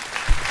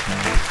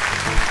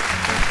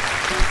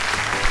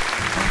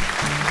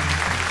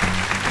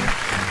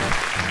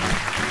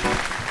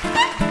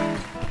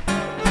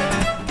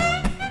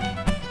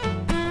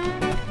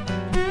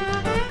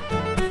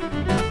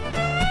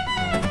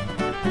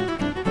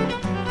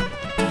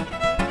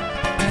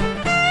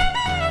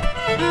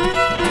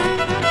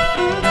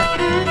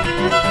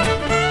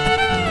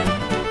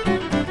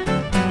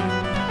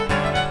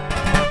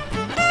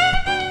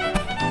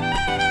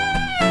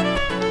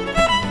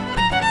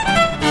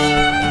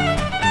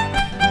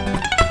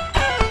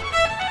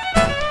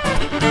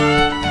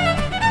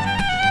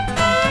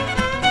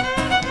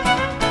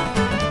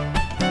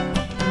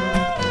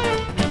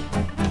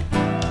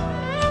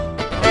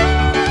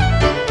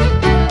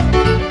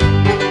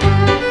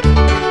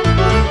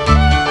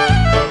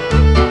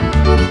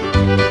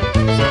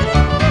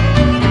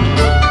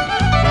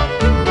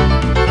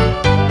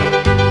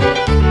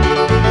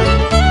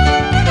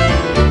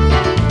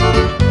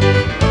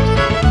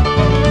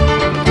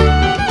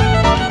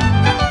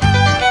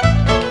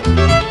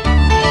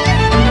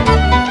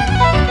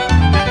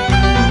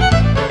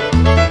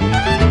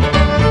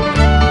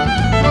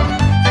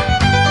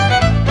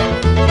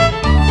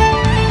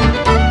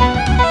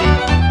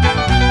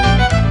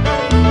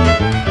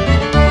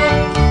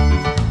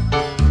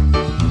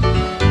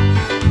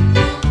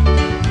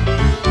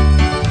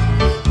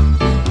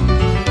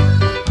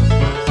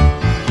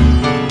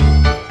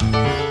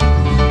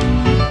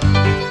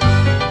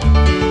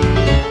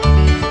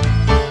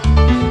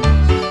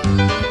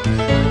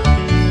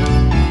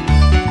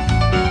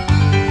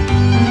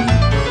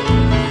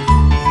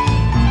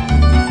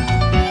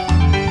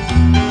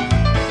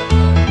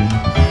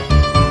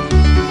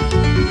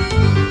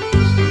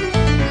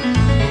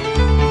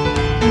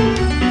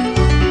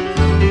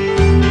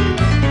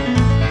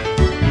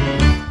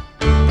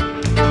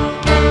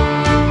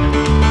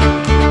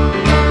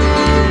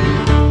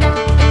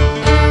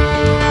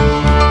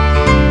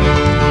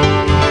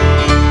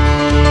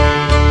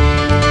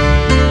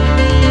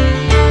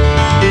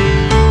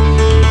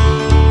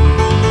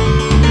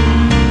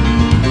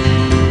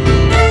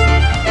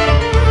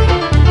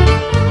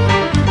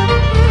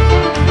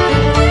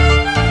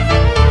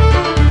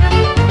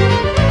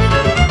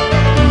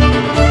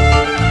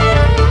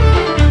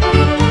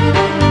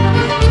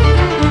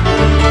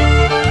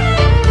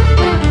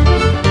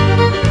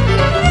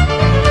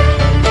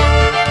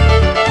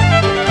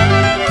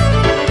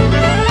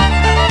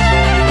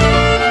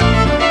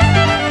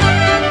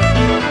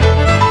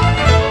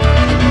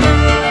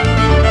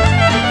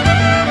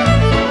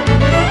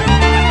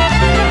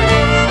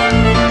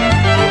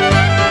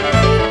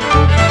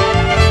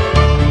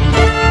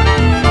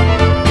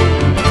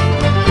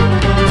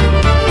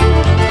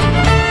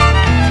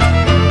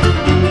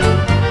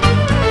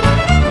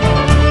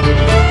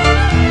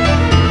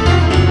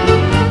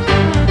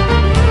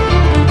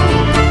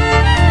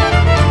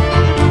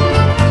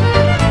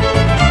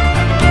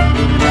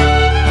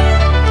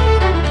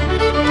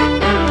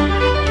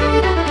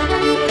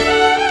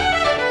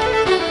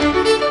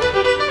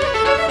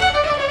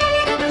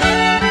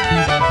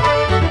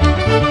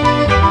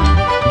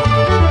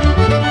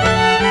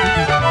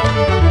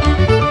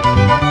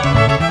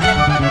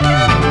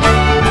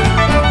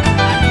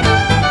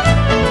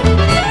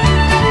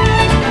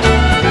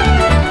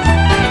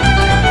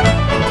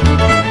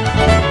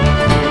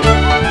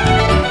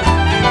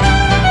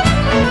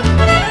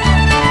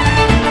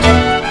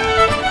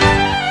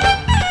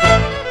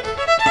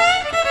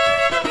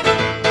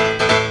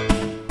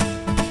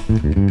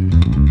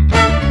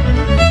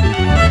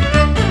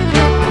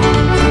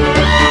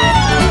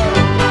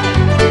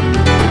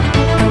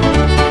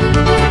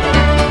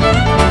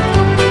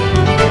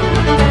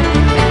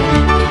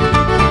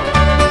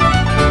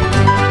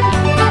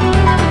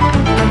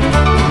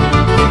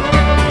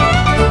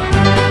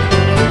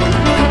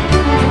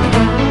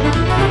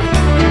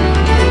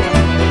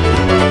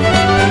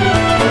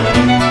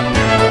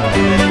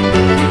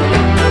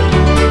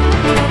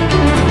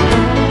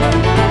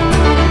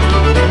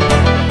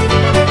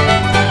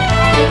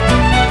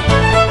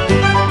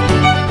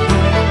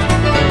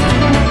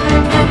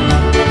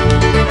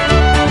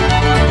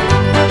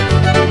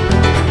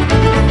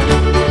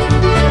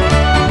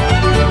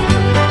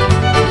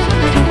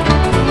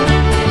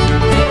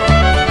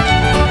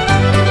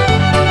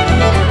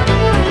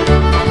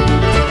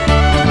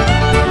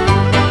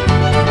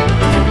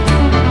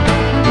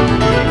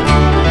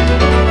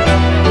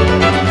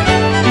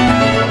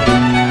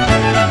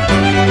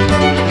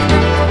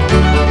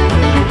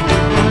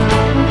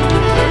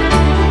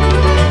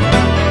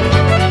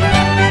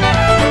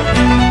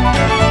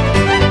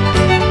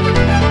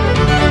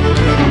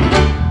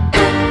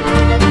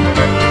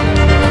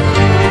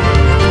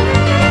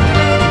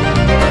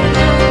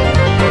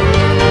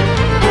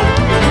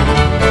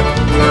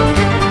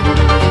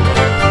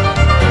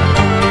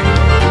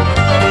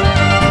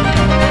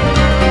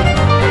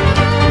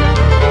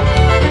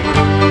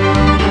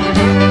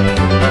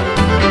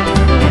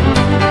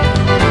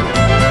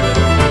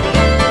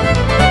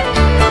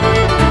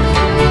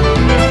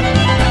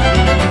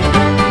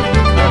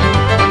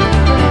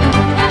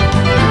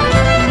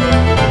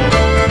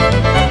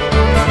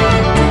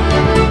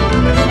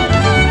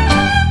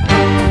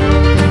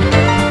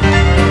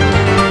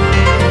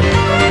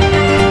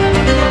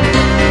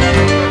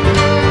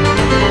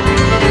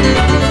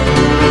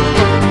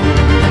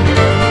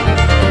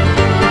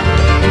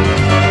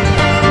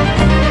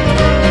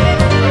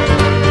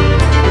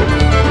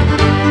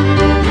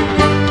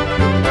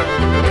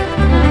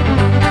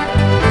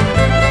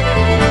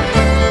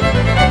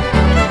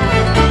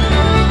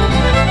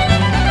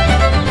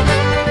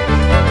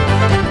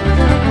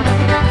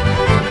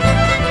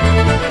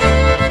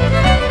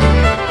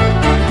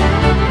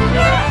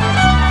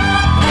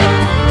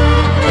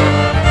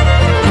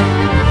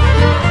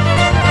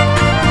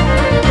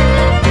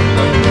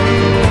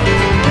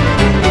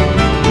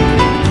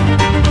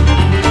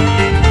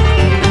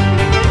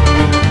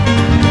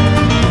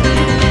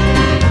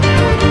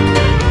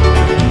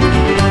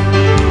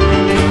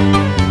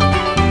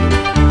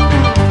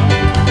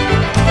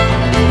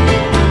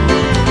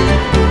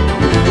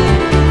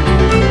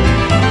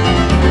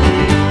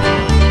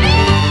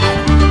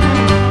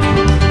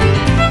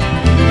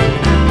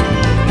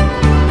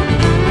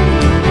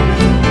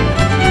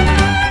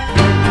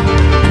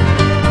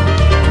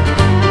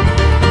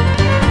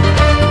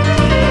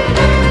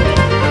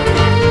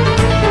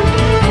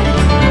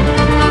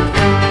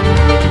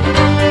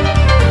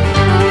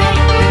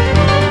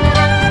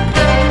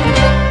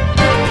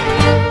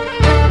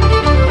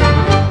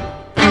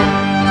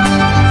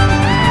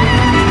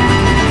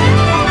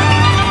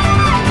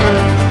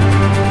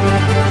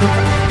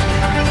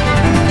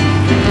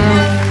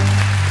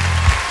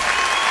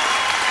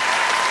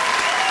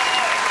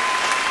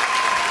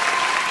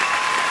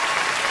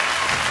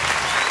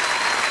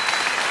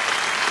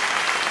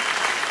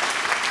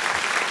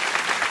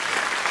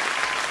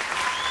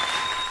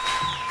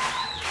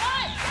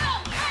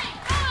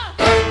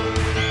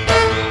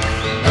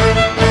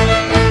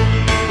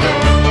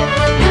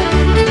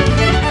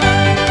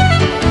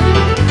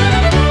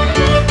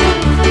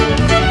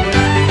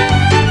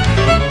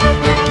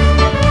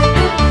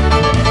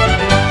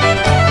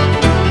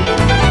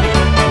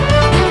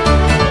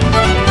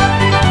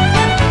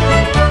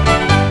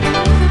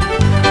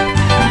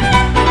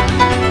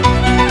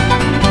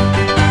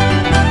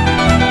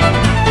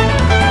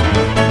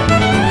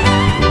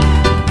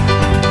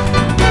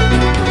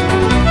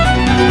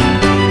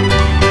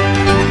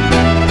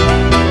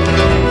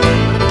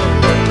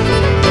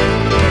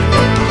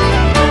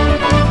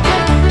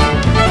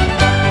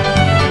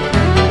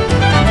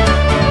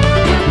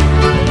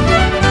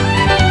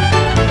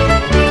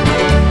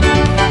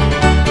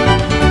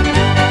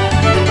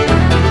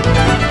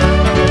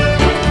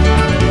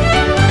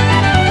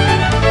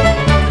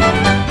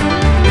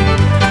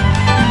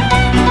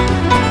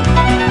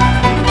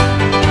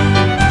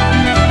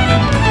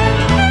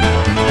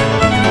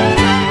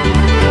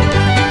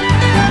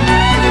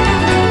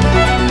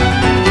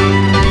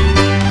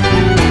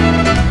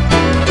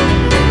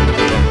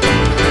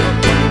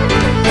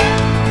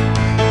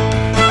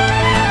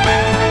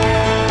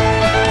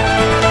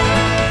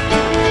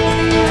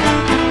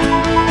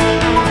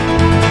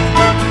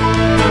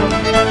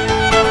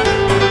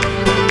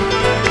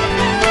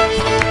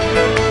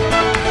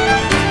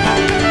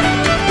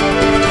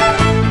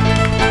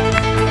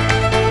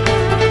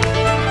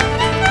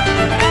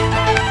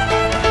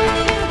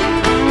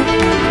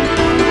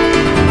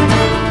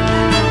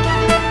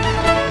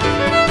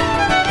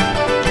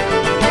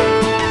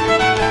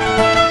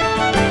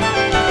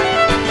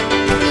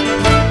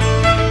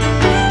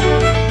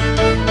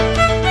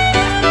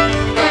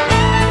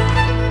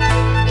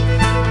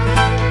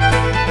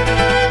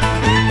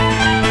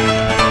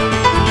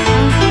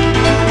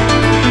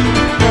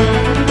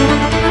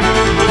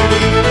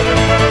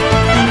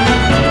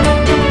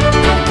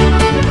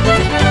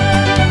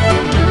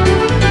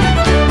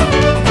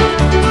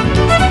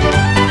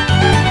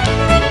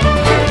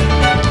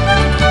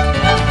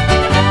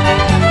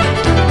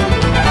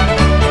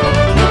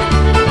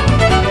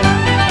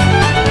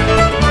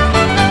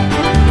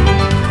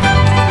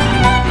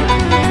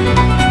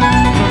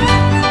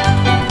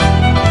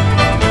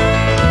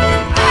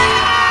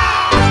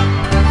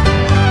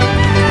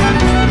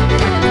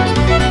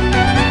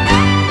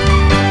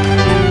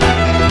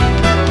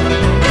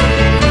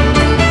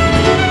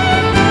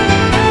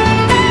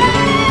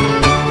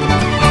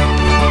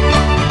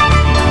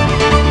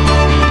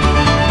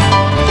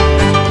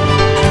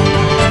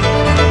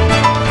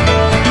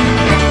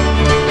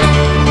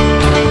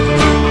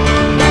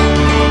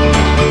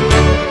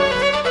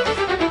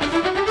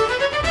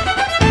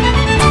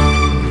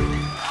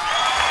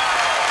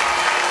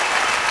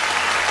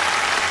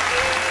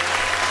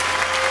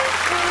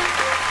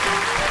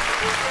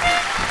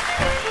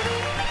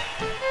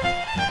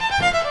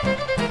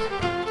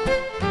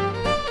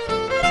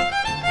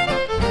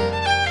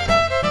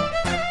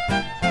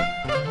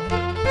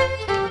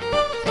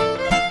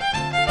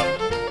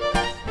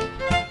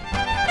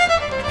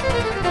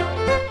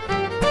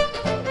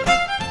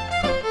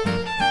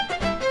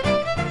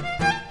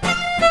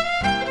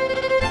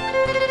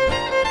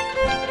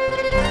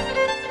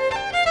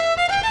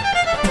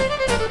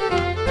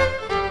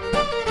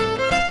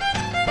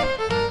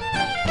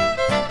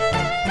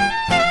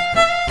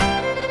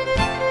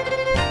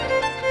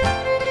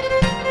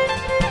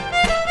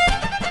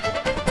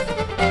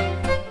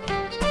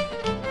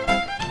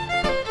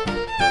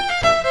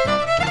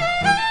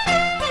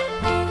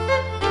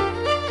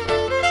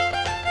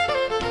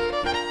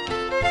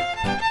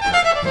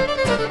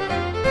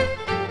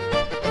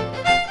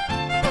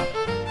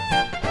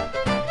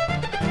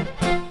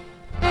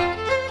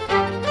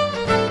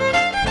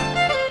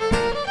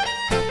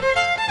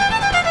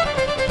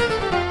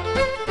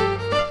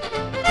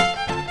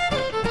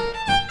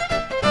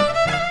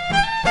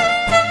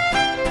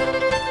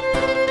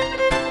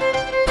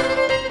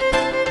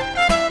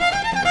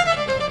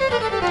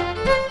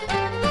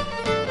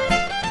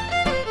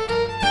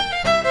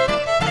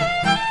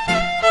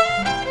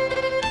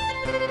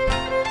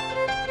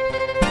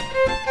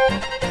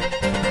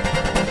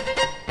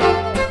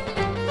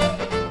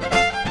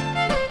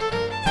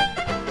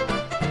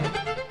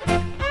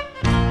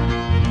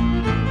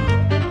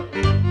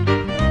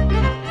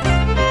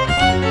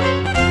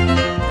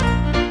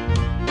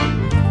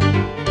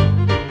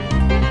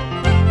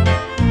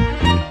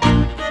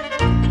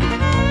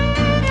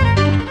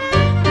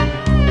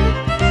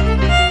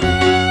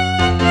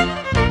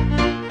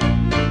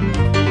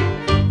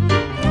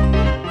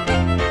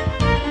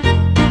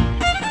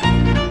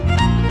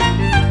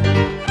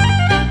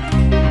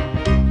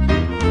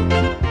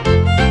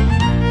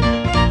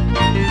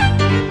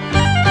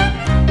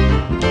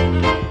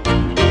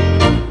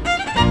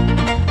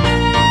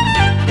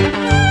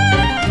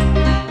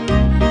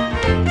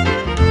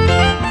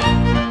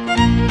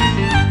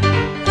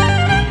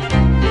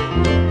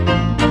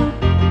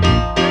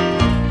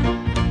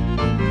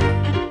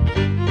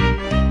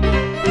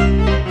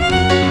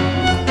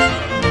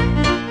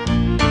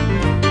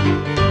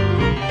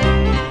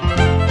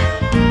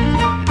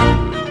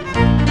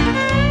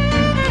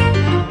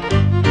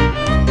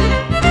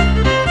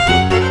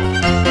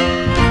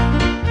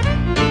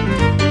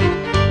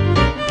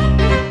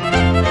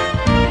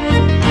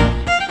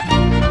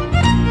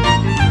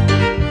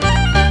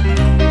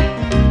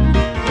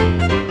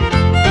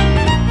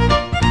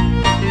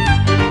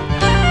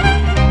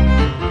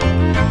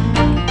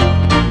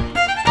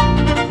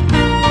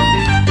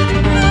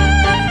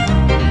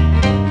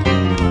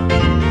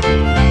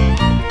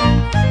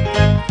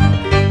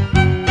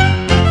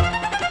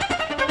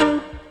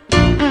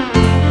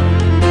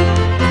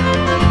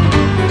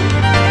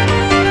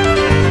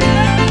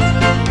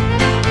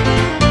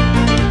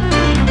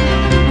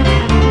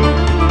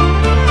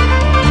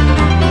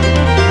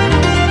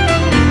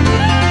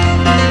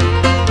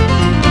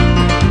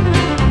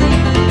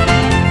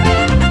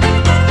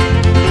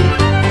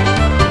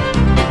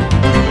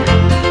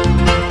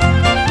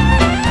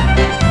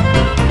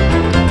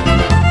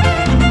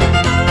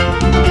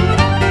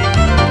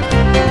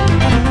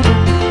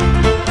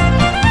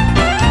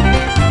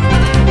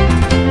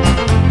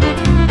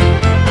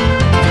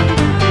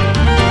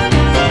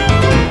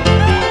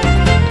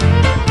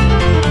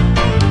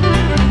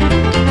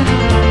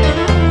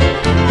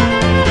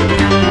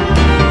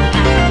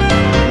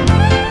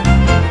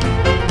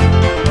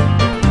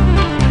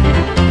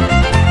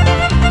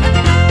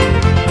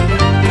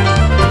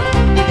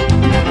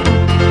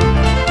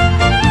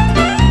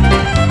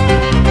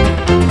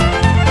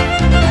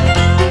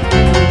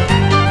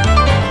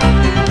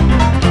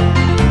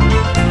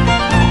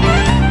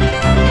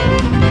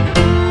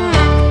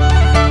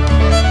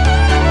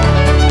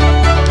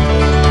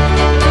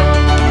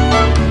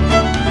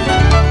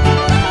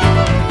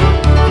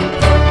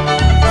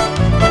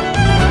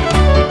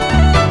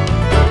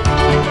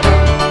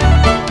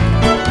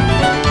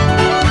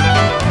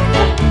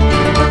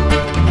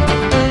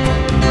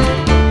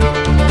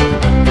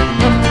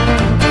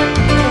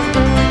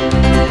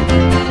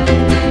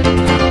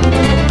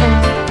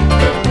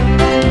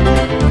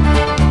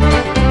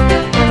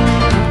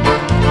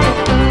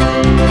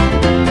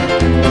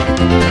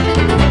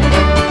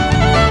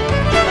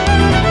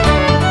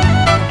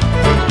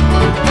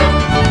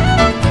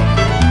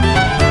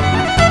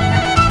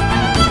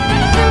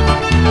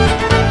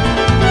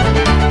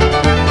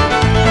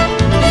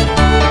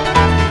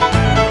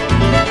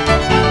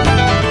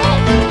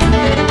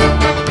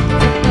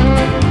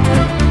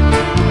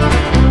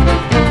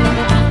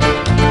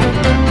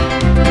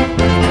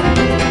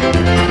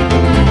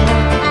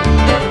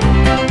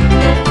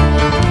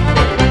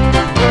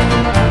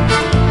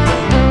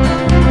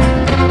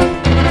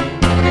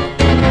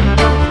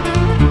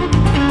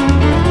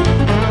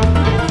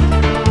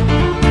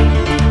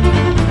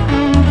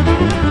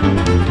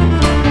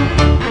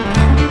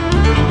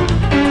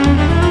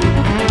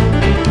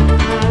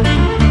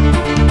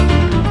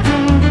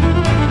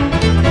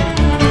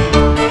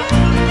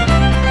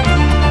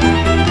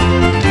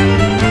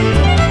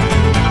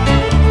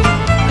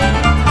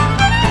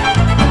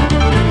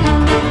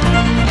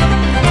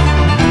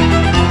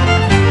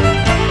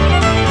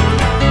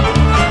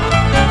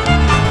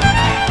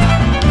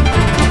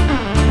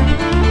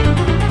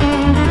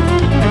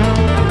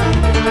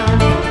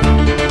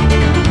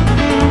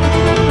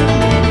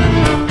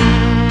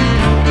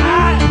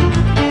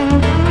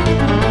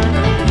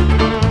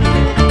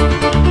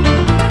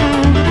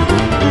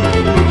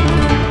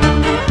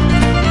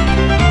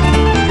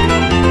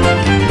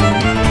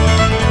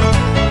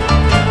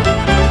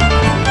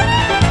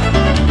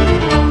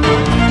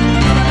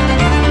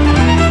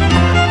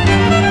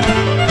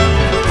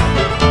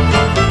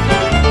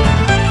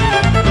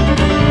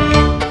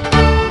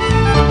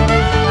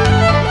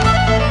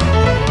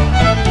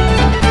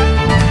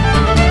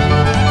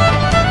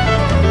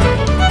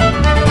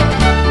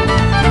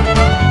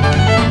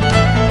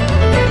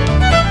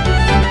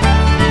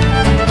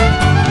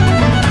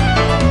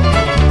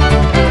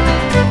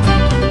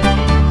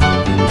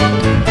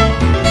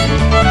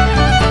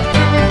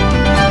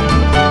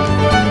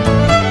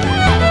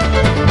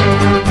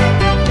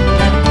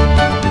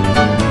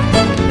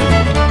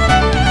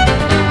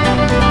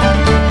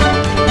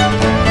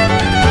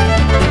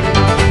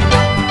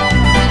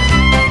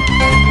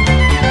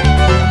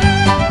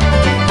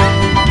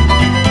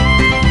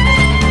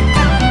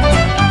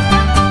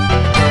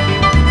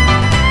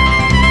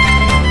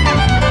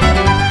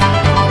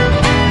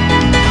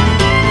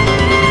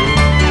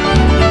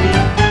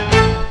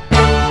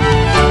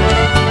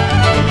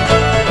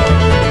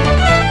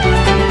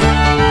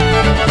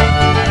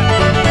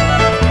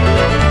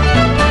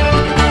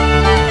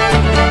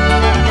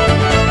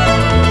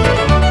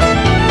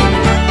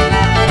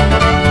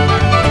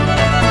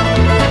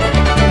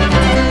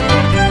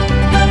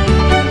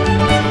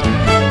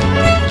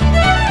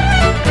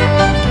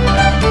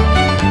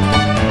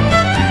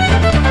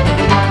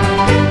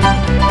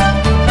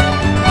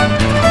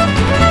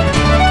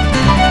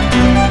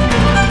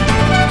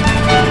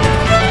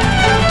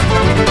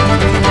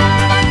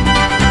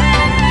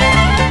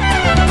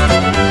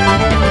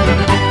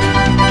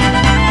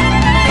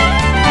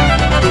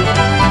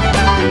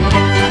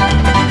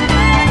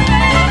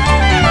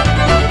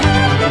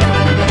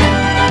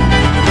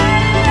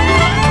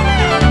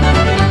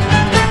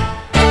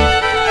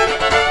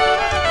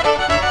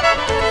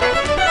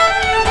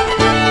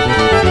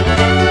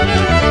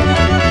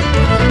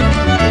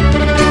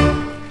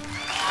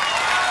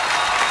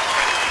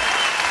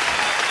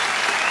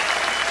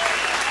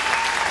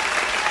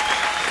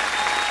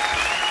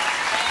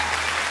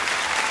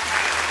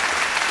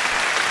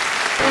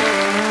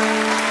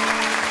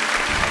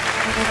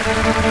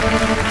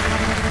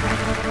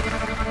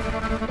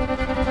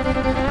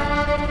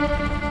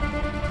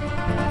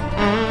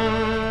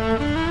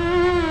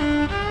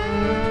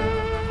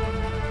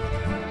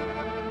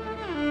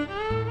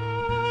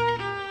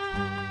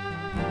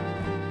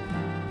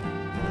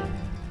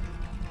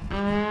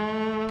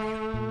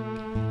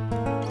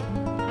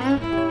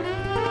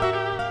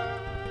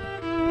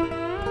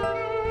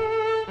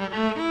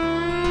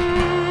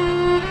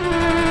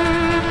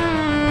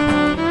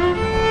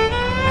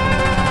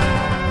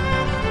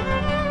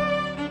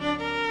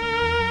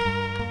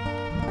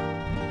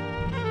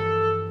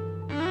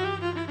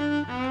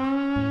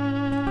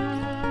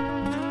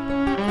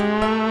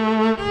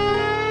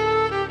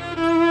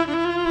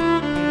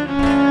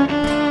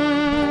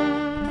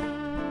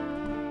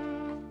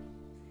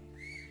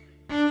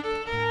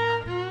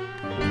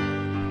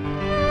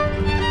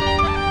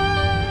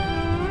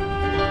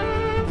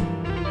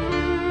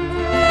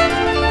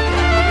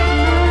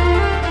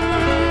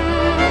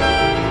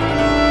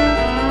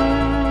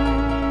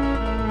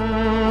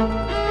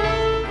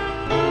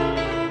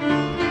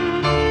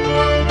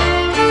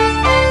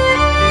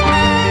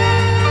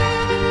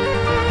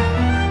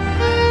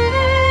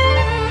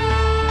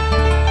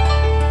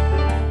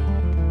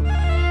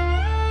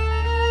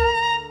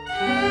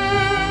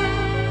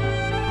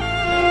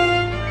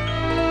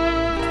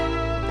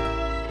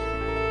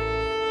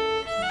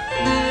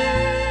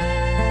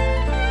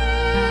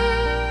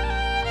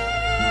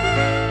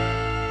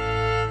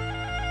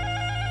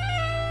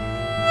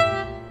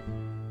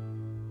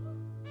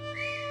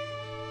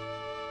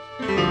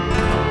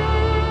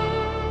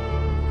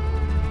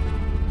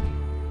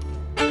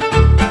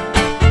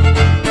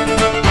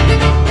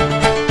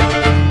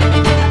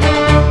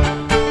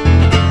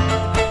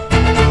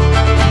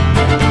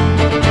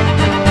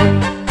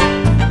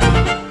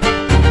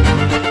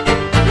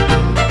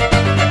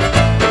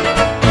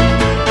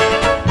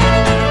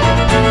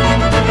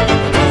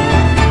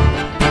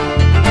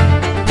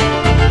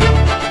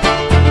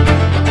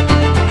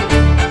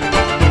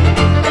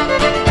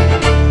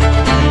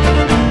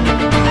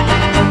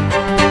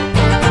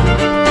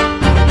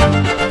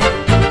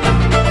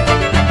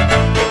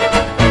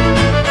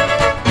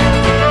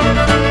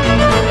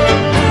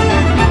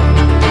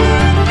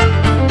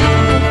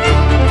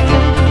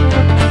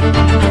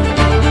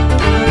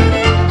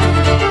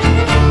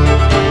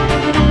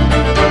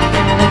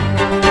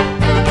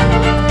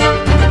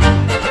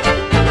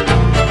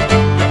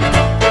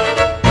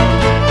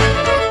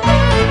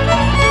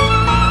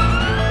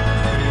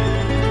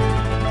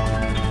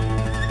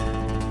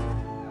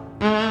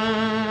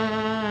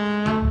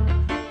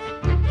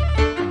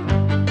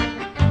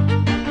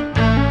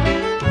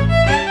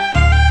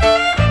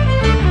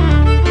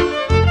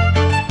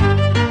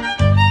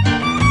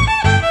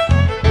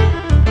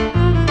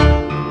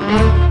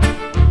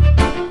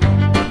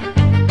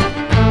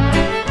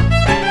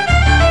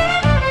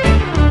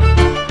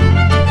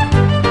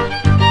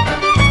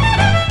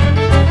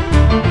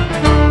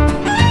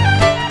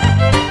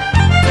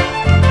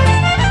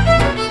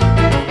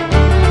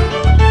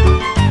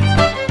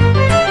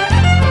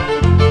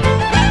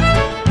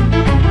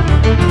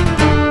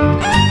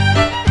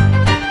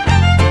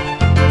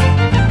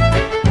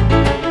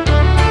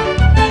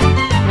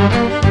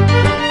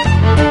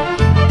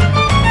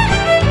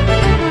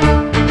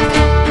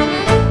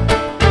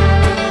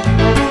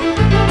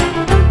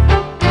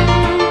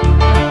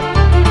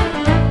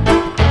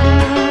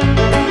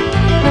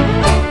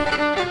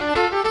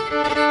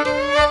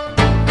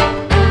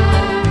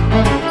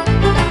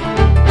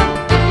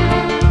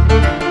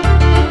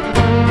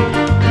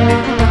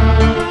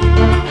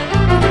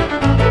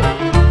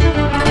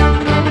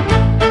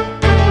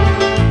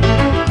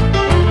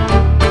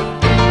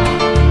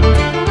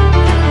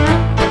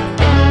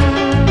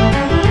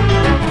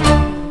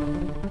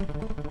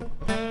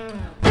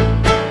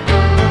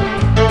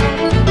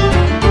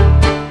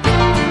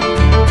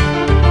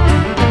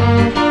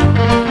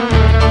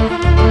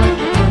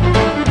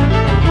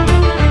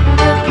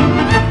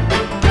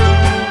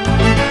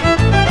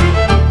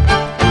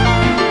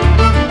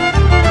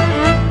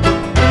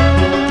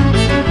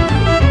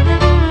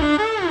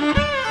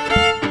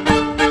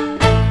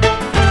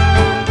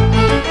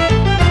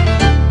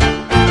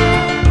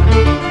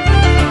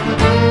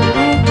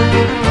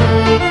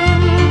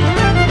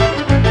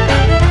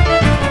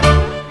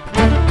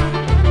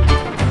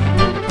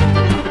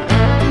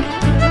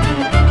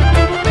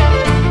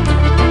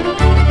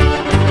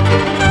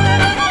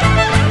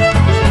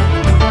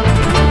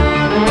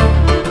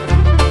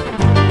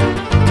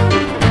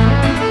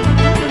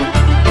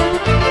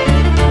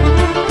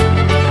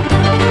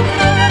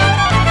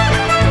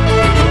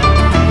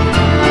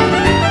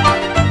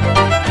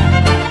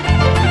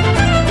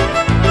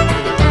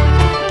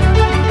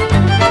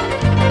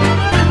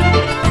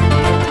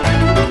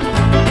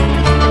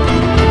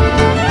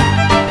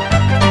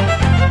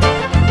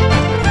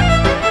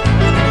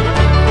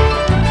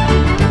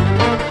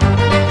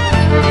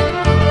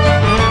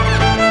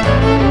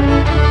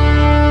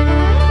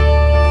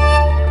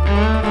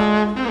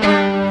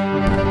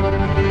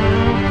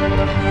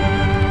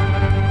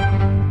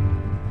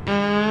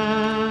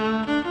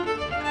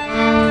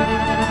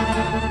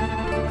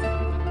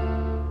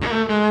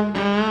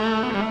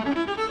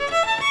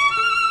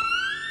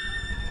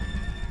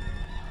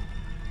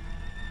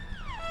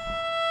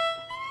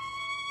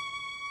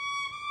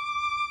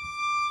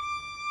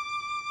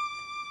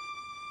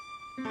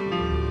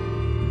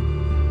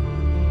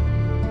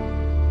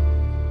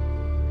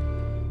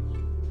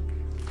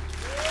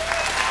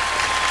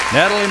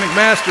 Natalie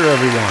MacMaster,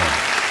 everyone.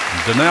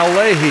 Danelle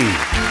Leahy.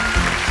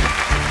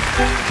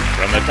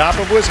 From the top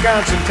of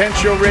Wisconsin, Tent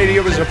Show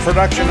Radio is a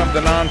production of the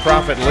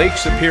nonprofit Lake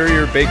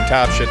Superior Big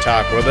Top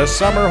Chautauqua, the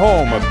summer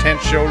home of Tent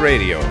Show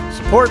Radio.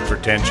 Support for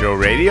Tent Show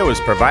Radio is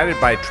provided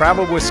by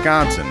Travel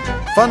Wisconsin.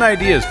 Fun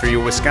ideas for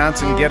your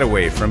Wisconsin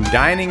getaway, from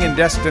dining and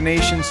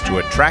destinations to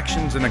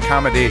attractions and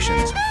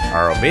accommodations,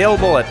 are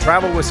available at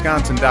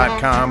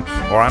travelwisconsin.com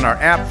or on our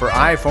app for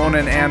iPhone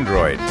and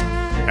Android.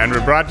 And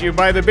we're brought to you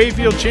by the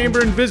Bayfield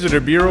Chamber and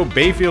Visitor Bureau,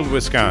 Bayfield,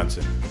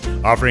 Wisconsin.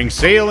 Offering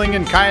sailing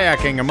and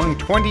kayaking among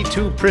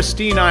 22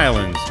 pristine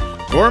islands,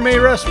 gourmet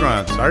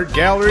restaurants, art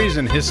galleries,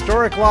 and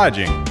historic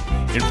lodging.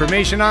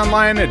 Information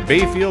online at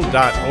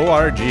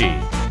bayfield.org.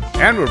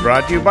 And we're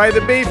brought to you by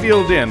the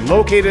Bayfield Inn,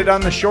 located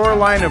on the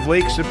shoreline of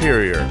Lake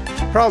Superior,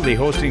 proudly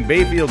hosting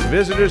Bayfield's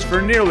visitors for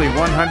nearly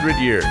 100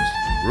 years.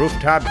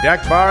 Rooftop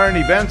deck bar and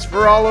events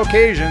for all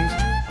occasions.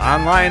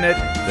 Online at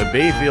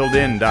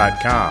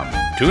thebayfieldinn.com.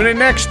 Tune in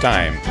next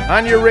time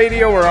on your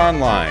radio or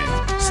online.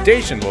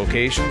 Station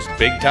locations,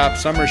 Big Top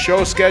Summer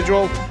Show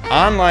schedule,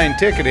 online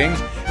ticketing,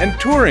 and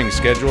touring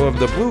schedule of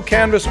the Blue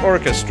Canvas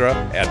Orchestra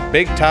at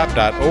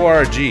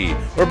bigtop.org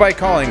or by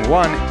calling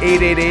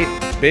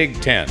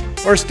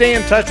 1-888-BIG-TENT. Or stay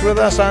in touch with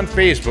us on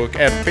Facebook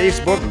at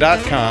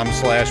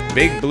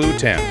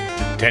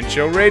facebook.com/BigBlueTent. Tent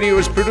Show Radio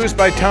is produced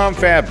by Tom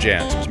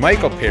Fabjans,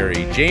 Michael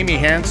Perry, Jamie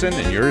Hansen,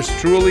 and yours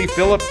truly,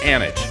 Philip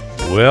Anich.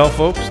 Well,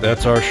 folks,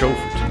 that's our show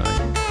for tonight.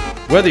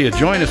 Whether you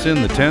join us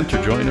in the tent or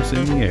join us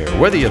in the air,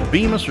 whether you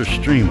beam us or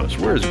stream us,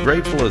 we're as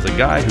grateful as a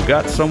guy who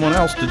got someone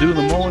else to do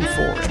the mowing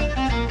for him.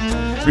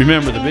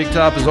 Remember, the Big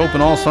Top is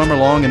open all summer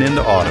long and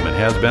into autumn. It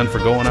has been for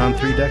going on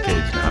 3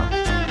 decades now.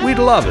 We'd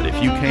love it if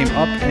you came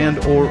up and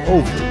or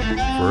over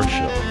for a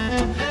show.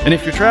 And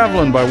if you're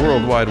traveling by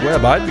World Wide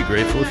Web, I'd be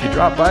grateful if you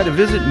dropped by to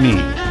visit me,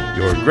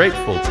 your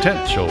grateful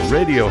Tent Show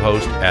radio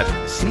host at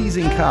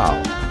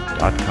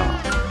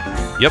sneezingcow.com.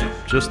 Yep,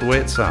 just the way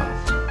it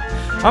sounds.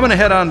 I'm going to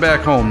head on back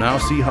home now,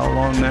 see how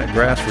long that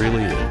grass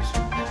really is.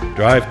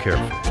 Drive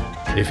careful.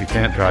 If you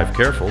can't drive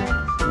careful,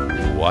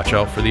 watch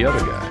out for the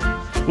other guy.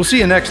 We'll see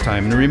you next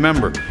time, and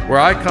remember, where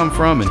I come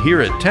from and here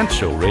at Tent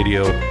Show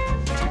Radio,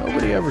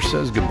 nobody ever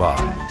says goodbye.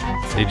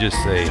 They just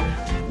say,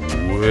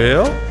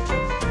 well,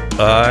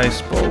 I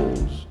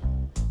suppose.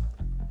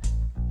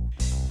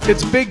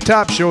 It's Big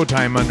Top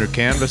Showtime under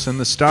canvas and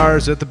the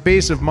stars at the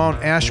base of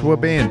Mount Ashwa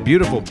Bay in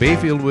beautiful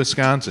Bayfield,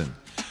 Wisconsin.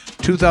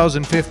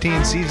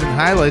 2015 season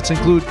highlights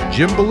include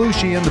Jim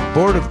Belushi and the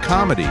Board of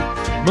Comedy,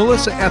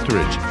 Melissa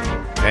Etheridge,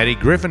 Patty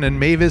Griffin and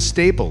Mavis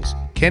Staples,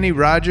 Kenny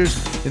Rogers,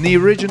 and the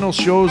original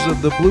shows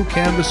of the Blue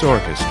Canvas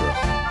Orchestra.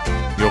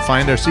 You'll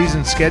find our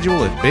season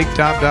schedule at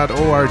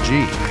bigtop.org.